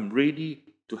 I'm ready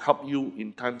to help you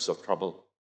in times of trouble.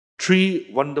 Three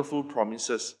wonderful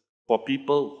promises for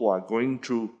people who are going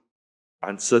through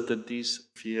uncertainties,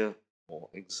 fear, or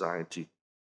anxiety.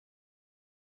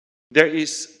 There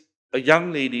is a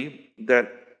young lady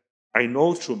that I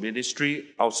know through ministry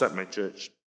outside my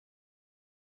church.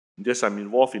 Yes, I'm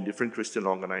involved in different Christian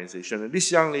organizations. And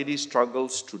this young lady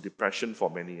struggles through depression for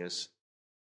many years.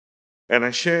 And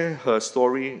I share her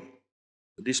story,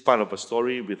 this part of her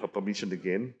story, with her permission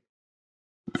again.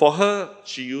 For her,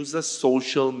 she uses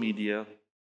social media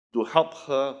to help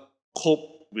her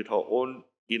cope with her own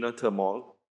inner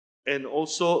turmoil and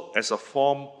also as a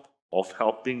form of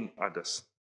helping others.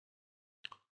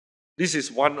 This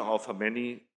is one of her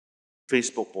many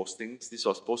Facebook postings. This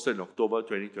was posted in October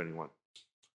 2021.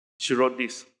 She wrote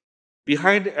this: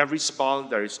 behind every smile,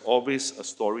 there is always a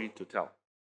story to tell.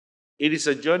 It is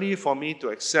a journey for me to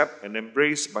accept and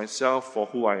embrace myself for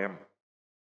who I am.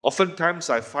 Oftentimes,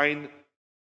 I find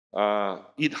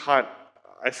it hard.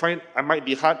 I find I might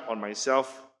be hard on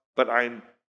myself, but I'm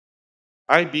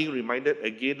being reminded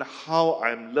again how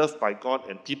I'm loved by God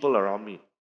and people around me.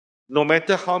 No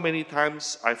matter how many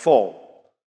times I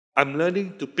fall, I'm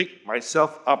learning to pick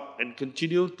myself up and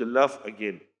continue to love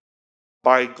again.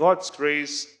 By God's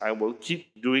grace, I will keep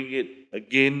doing it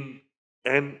again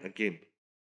and again.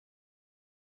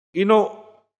 You know,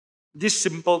 this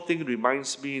simple thing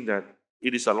reminds me that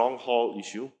it is a long haul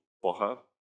issue for her.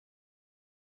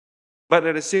 But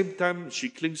at the same time, she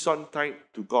clings on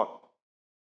tight to God.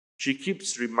 She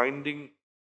keeps reminding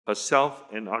herself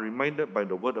and are reminded by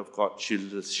the word of God she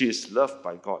is loved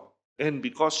by God. And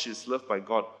because she is loved by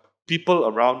God, people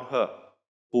around her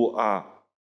who are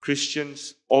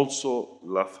Christians also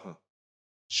love her.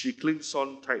 She clings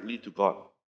on tightly to God.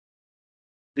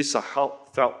 These are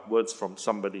heartfelt words from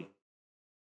somebody.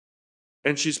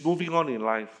 And she's moving on in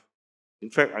life. In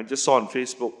fact, I just saw on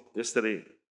Facebook yesterday,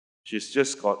 she's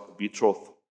just got betrothed.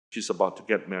 She's about to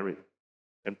get married.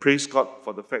 And praise God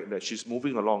for the fact that she's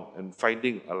moving along and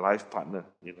finding a life partner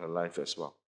in her life as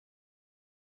well.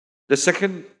 The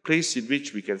second place in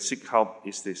which we can seek help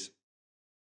is this.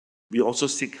 We also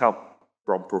seek help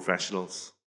from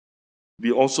professionals.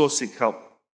 We also seek help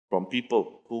from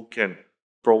people who can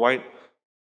provide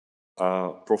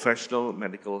professional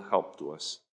medical help to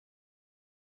us.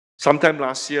 Sometime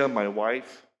last year, my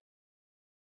wife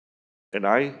and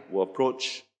I were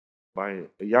approached by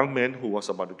a young man who was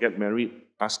about to get married,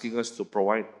 asking us to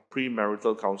provide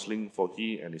premarital counseling for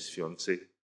he and his fiancée.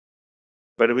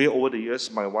 By the way, over the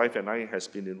years, my wife and I has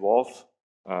been involved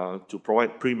to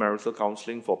provide premarital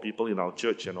counseling for people in our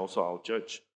church and also our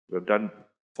church. We've done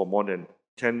for more than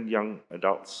 10 young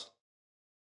adults.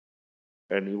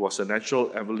 And it was a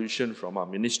natural evolution from our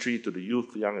ministry to the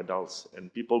youth, young adults,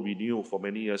 and people we knew for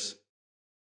many years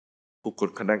who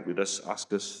could connect with us,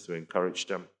 ask us to encourage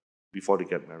them before they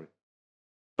get married.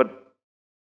 But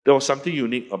there was something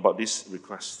unique about this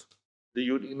request. The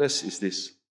uniqueness is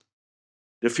this.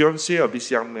 The fiancé of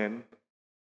this young man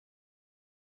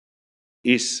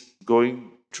is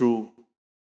going through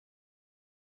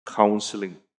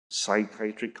counseling,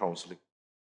 psychiatric counseling.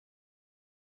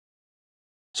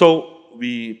 So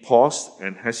we paused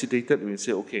and hesitated. We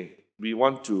said, okay, we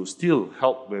want to still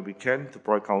help where we can to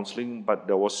provide counseling, but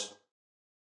there was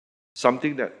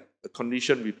something that, a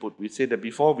condition we put. We said that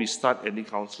before we start any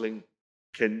counseling,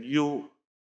 can you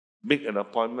make an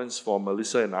appointment for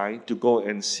Melissa and I to go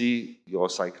and see your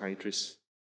psychiatrist,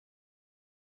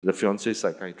 the fiancé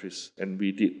psychiatrist? And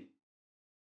we did.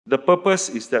 The purpose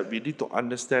is that we need to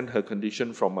understand her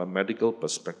condition from a medical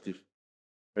perspective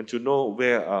and to know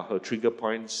where are her trigger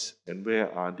points and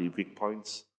where are the weak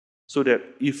points, so that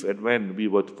if and when we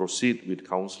were to proceed with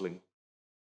counseling,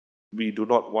 we do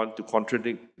not want to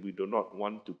contradict, we do not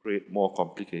want to create more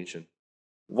complication.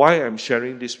 Why I'm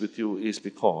sharing this with you is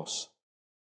because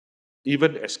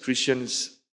even as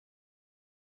Christians,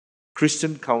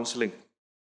 Christian counseling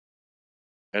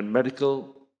and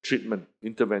medical treatment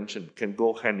intervention can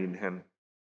go hand in hand.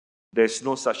 There's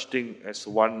no such thing as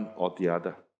one or the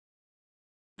other.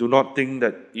 Do not think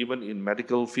that even in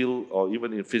medical field or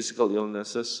even in physical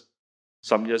illnesses,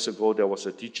 some years ago there was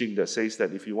a teaching that says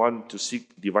that if you want to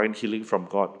seek divine healing from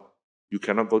God, you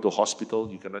cannot go to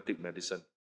hospital, you cannot take medicine.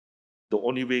 The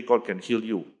only way God can heal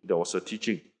you, there was a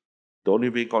teaching, the only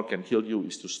way God can heal you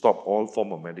is to stop all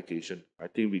form of medication. I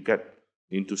think we get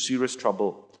into serious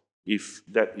trouble if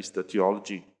that is the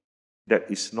theology. That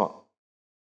is not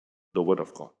the Word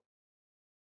of God.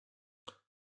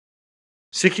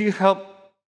 Seeking help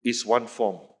is one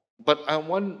form, but I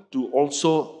want to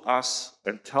also ask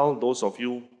and tell those of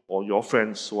you or your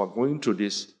friends who are going through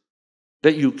this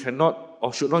that you cannot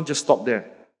or should not just stop there,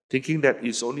 thinking that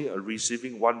it's only a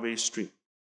receiving one-way street.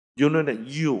 You know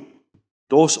that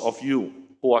those of you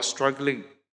who are struggling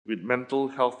with mental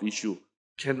health issue,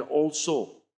 can also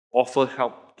offer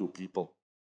help to people.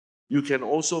 You can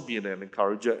also be an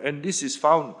encourager, and this is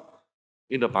found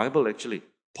in the Bible actually.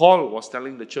 Paul was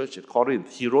telling the church at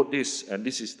Corinth, he wrote this, and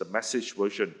this is the Message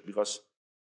version because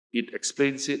it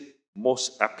explains it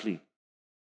most aptly.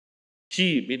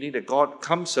 He, meaning that God,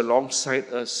 comes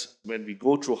alongside us when we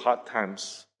go through hard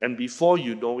times, and before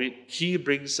you know it, He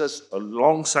brings us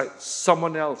alongside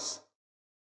someone else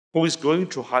who is going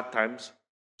through hard times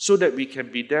so that we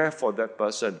can be there for that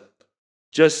person,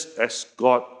 just as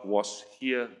God was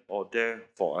here or there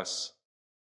for us.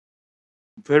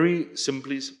 Very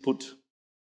simply put,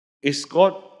 is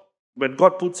God, when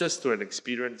God puts us through an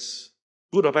experience,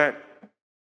 good or bad,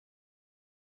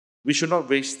 we should not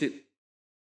waste it.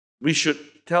 We should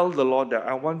tell the Lord that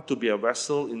I want to be a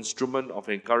vessel, instrument of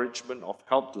encouragement, of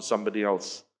help to somebody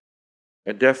else.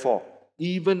 And therefore,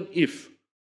 even if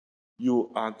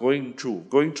you are going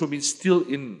through means still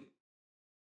in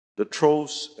the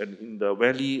throes and in the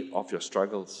valley of your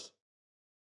struggles.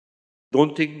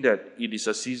 Don't think that it is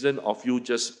a season of you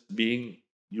just being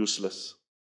useless.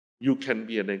 You can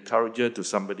be an encourager to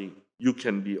somebody. You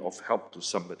can be of help to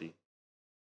somebody.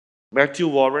 Matthew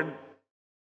Warren,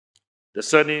 the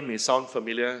surname may sound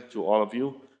familiar to all of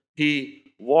you.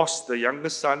 He was the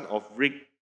youngest son of Rick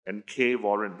and Kay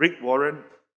Warren. Rick Warren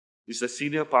He's a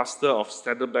senior pastor of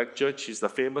Standardback Church. He's the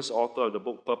famous author of the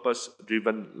book Purpose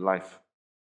Driven Life.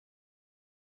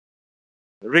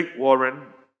 Rick Warren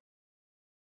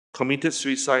committed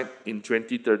suicide in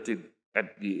 2013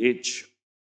 at the age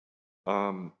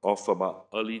of about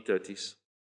early 30s.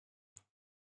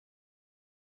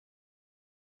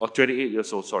 Or 28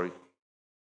 years old, sorry.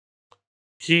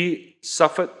 He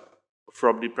suffered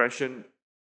from depression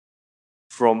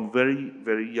from very,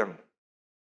 very young.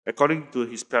 According to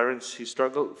his parents, he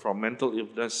struggled from mental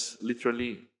illness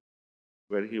literally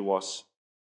when he was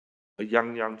a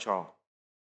young child.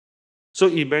 So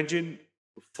imagine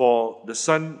for the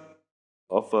son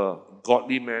of a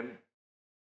godly man,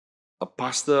 a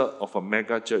pastor of a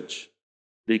mega church,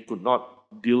 they could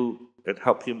not deal and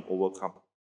help him overcome.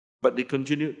 But they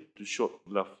continued to show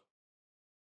love.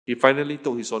 He finally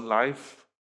took his own life.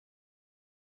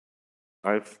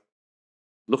 I've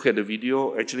looked at the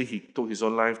video. Actually, he took his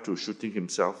own life through shooting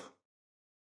himself.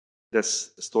 That's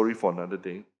a story for another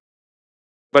day.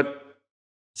 But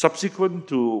subsequent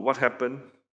to what happened,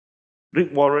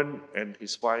 Rick Warren and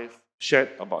his wife shared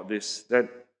about this, that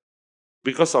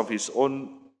because of his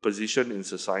own position in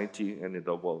society and in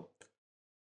the world,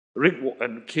 Rick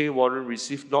and Kay Warren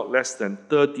received not less than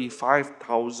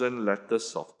 35,000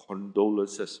 letters of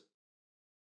condolences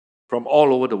from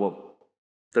all over the world.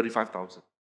 35,000.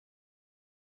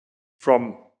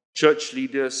 From church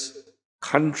leaders,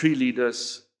 country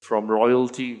leaders, from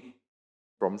royalty,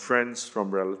 from friends,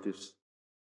 from relatives.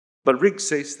 But Rick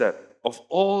says that of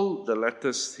all the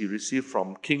letters he received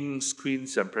from kings,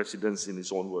 queens, and presidents, in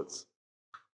his own words,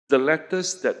 the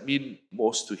letters that mean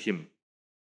most to him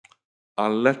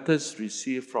are letters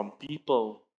received from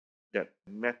people that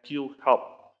Matthew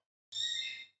helped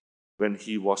when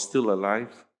he was still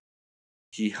alive.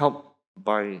 He helped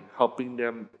by helping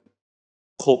them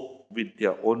cope with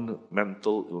their own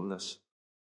mental illness.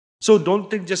 So don't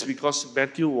think just because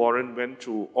Matthew Warren went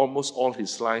through almost all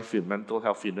his life with mental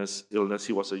health illness,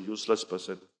 he was a useless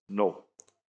person. No.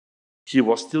 He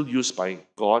was still used by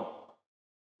God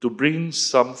to bring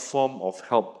some form of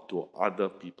help to other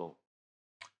people.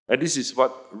 And this is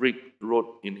what Rick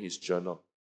wrote in his journal.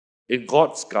 In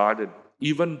God's garden,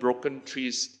 even broken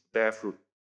trees bear fruit.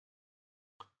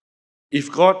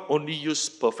 If God only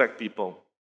used perfect people,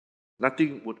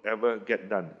 nothing would ever get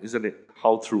done, isn't it?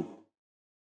 How true.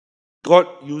 God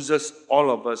uses all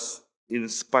of us in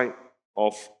spite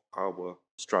of our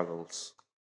struggles.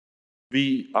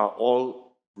 We are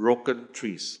all broken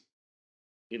trees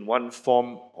in one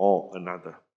form or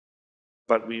another.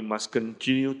 But we must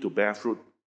continue to bear fruit,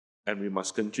 and we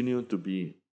must continue to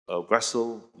be a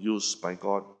vessel used by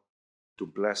God to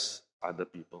bless other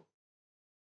people.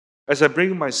 As I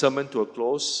bring my sermon to a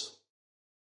close,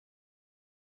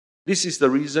 this is the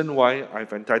reason why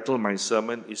I've entitled my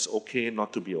sermon, It's Okay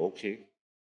Not to Be Okay.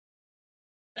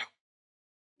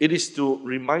 It is to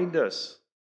remind us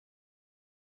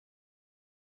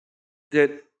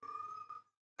that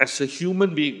as a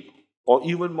human being, or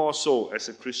even more so as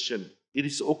a Christian, it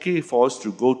is okay for us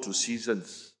to go through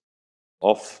seasons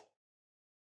of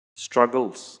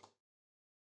struggles.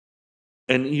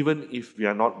 And even if we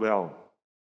are not well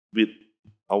with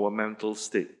our mental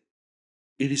state,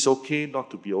 it is okay not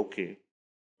to be okay.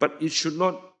 But it should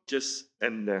not just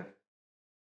end there.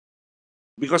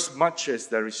 Because much as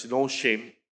there is no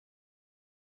shame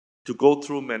to go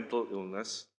through mental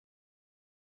illness,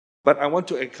 but I want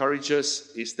to encourage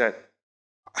us is that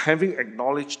having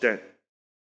acknowledged that,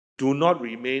 do not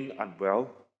remain unwell.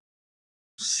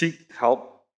 Seek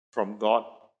help from God.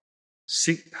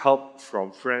 Seek help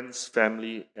from friends,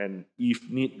 family, and if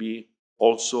need be,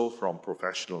 also from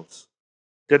professionals.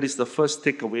 That is the first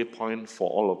takeaway point for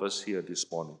all of us here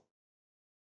this morning.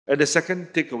 And the second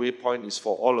takeaway point is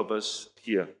for all of us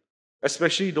here,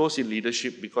 especially those in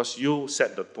leadership, because you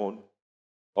set the tone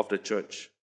of the church,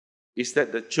 is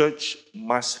that the church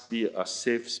must be a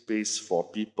safe space for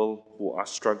people who are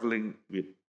struggling with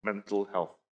mental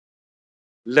health.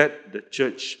 Let the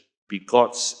church be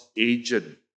God's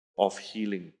agent of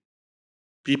healing.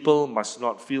 People must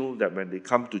not feel that when they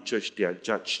come to church, they are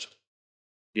judged,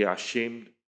 they are shamed,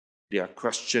 they are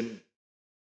questioned.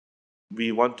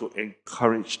 We want to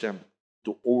encourage them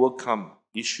to overcome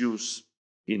issues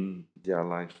in their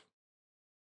life.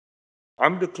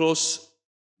 I'm going to close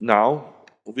now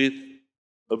with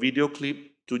a video clip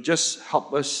to just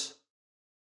help us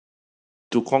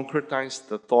to concretize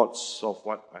the thoughts of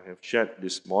what I have shared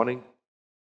this morning.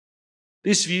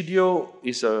 This video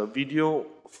is a video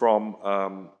from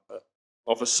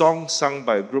of a song sung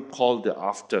by a group called The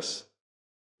Afters.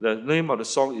 The name of the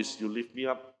song is You Lift Me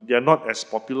Up. They are not as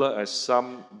popular as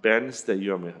some bands that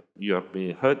you have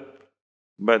may heard,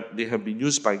 but they have been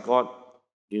used by God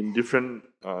in different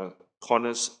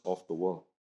corners of the world.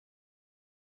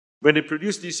 When they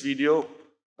produced this video,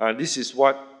 this is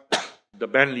what the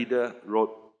band leader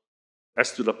wrote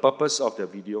as to the purpose of the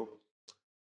video.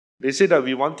 They said that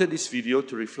we wanted this video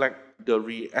to reflect the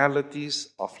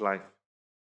realities of life.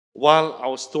 While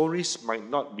our stories might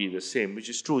not be the same, which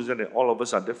is true, isn't it? All of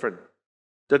us are different.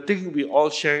 The thing we all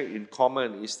share in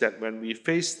common is that when we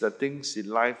face the things in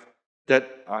life that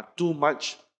are too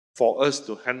much for us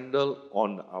to handle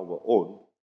on our own,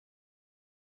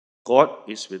 God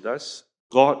is with us,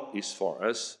 God is for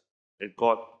us, and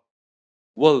God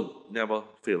will never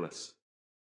fail us.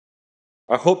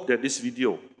 I hope that this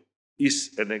video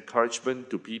is an encouragement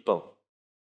to people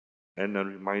and a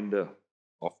reminder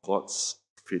of God's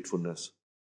faithfulness.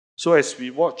 So as we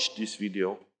watch this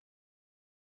video,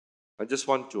 I just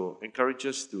want to encourage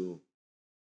us to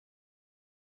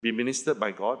be ministered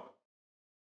by God.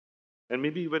 And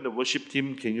maybe even the worship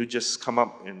team, can you just come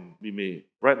up and we may,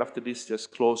 right after this,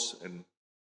 just close and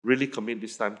really commit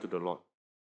this time to the Lord.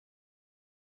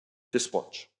 Just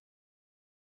watch.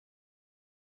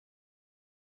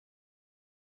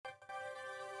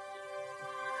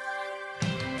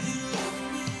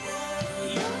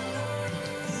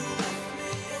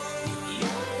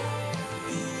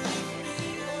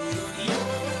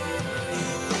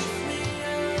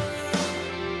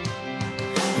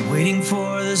 Waiting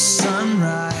for the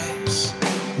sunrise,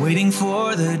 waiting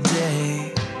for the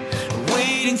day,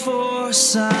 waiting for a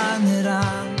sign that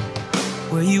I'm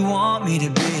where you want me to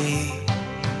be.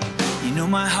 You know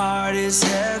my heart is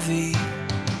heavy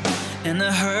and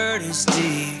the hurt is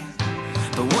deep,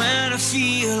 but when I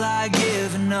feel like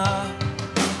giving up,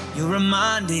 you're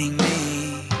reminding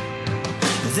me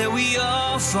that we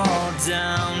all fall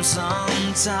down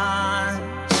sometimes.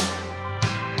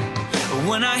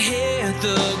 When I hit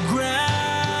the ground,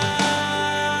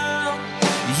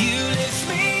 you lift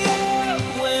me up.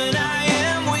 When I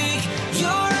am weak, your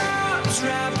arms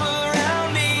wrap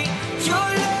around me. Your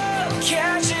love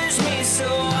catches me, so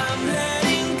I'm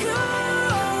letting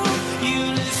go.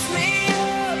 You lift me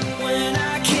up when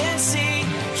I can't see.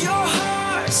 Your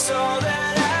heart's all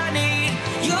that I need.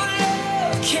 Your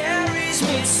love carries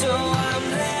me, so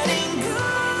I'm letting go.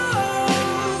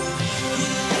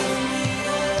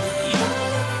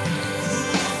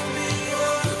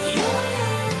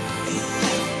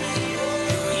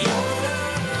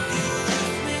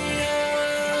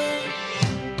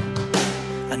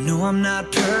 I know I'm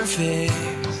not perfect,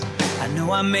 I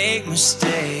know I make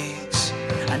mistakes,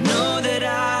 I know that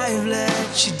I've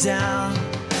let you down,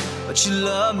 but you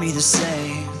love me the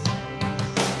same.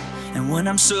 And when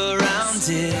I'm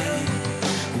surrounded,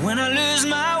 when I lose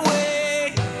my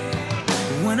way,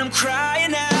 when I'm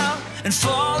crying out and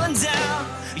falling down,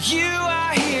 you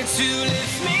are here to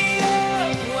lift me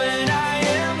up. When I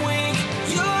am weak,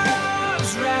 your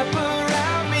arms wrap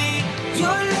around me. Your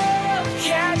love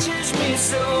catches me,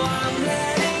 so I'm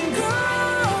letting go.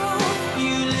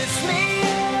 You lift me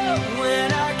up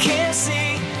when I can't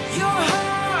see. Your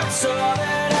heart's all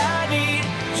that I need.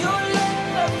 Your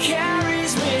love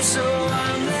carries me, so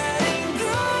I'm letting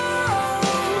go.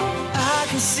 I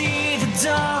can see the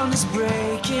dawn is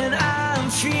breaking. I'm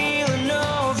feeling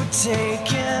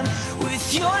overtaken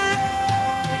with your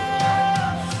love,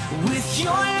 with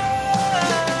your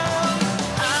love.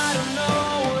 I don't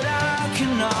know what I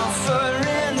can offer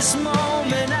in this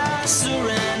moment. I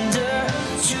surrender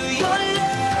to your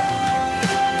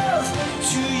love,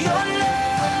 to your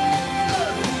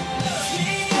love. Lift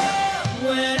me up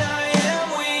when I am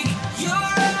weak. Your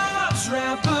arms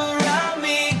wrap around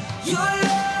me. Your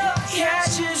love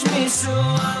catches me, so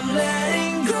I'm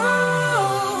letting go.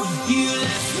 You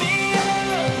lift me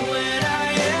up when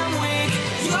I am weak.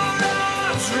 Your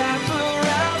arms wrap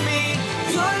around me.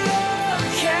 Your love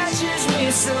catches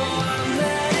me, so I'm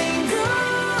letting go.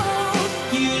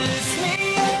 You lift me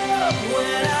up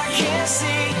when I can't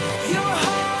see. Your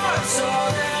heart's all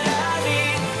that I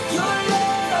need. Your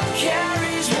love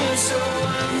carries me, so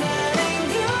I'm letting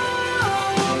go.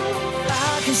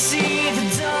 I can see the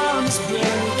dawn is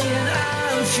breaking.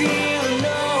 I'm feeling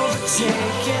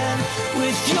overtaken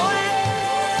with your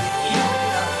love,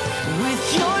 with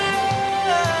your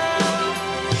love.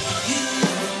 You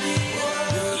lift me up,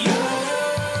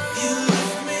 you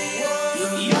lift me up,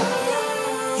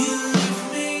 you lift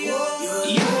me up,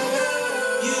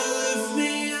 you lift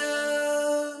me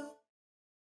up.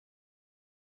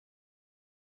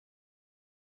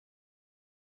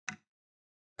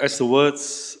 As the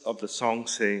words of the song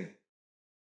say,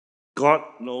 God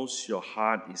knows your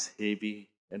heart is heavy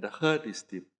and the hurt is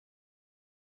deep.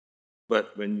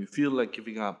 But when you feel like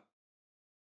giving up,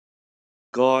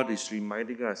 God is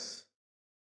reminding us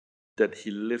that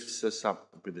He lifts us up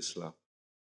with His love.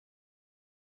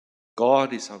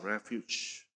 God is our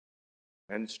refuge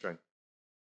and strength,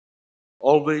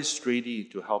 always ready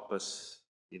to help us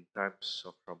in times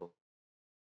of trouble.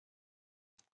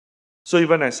 So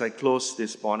even as I close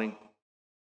this morning,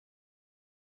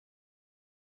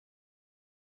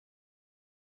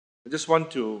 I just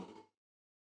want to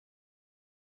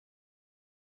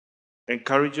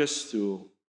encourage us to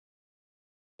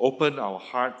open our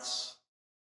hearts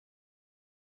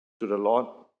to the Lord.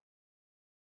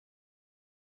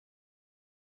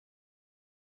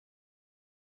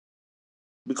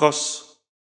 Because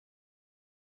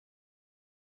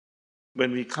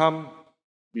when we come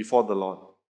before the Lord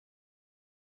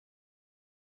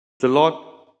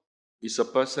is a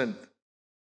person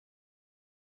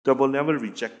that will never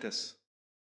reject us.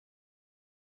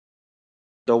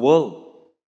 The world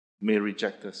may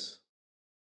reject us.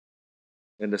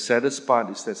 And the saddest part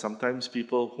is that sometimes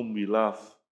people whom we love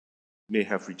may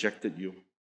have rejected you,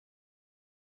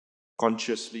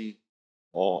 consciously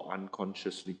or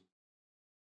unconsciously.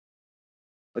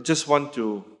 I just want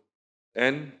to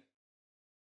end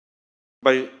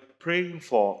by praying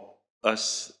for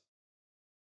us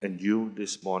and you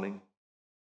this morning.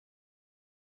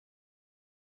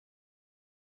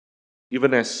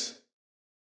 Even as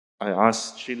I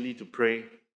asked Shinley to pray,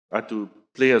 to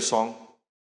play a song,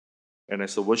 and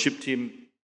as the worship team,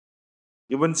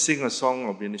 even sing a song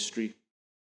of ministry.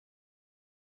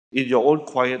 In your own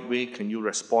quiet way, can you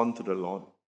respond to the Lord?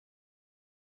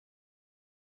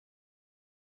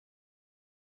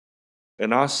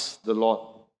 And ask the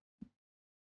Lord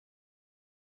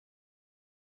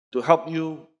to help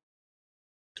you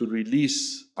to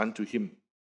release unto Him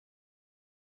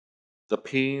the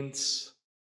pains,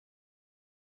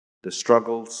 the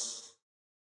struggles,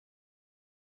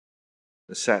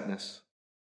 the sadness.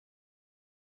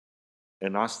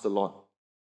 And ask the Lord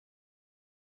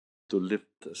to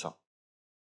lift us up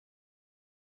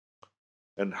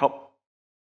and help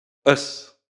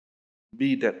us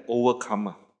be that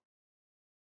overcomer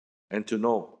and to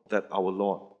know that our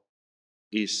Lord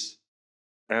is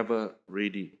ever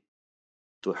ready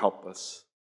to help us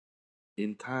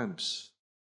in times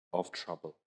of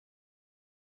trouble.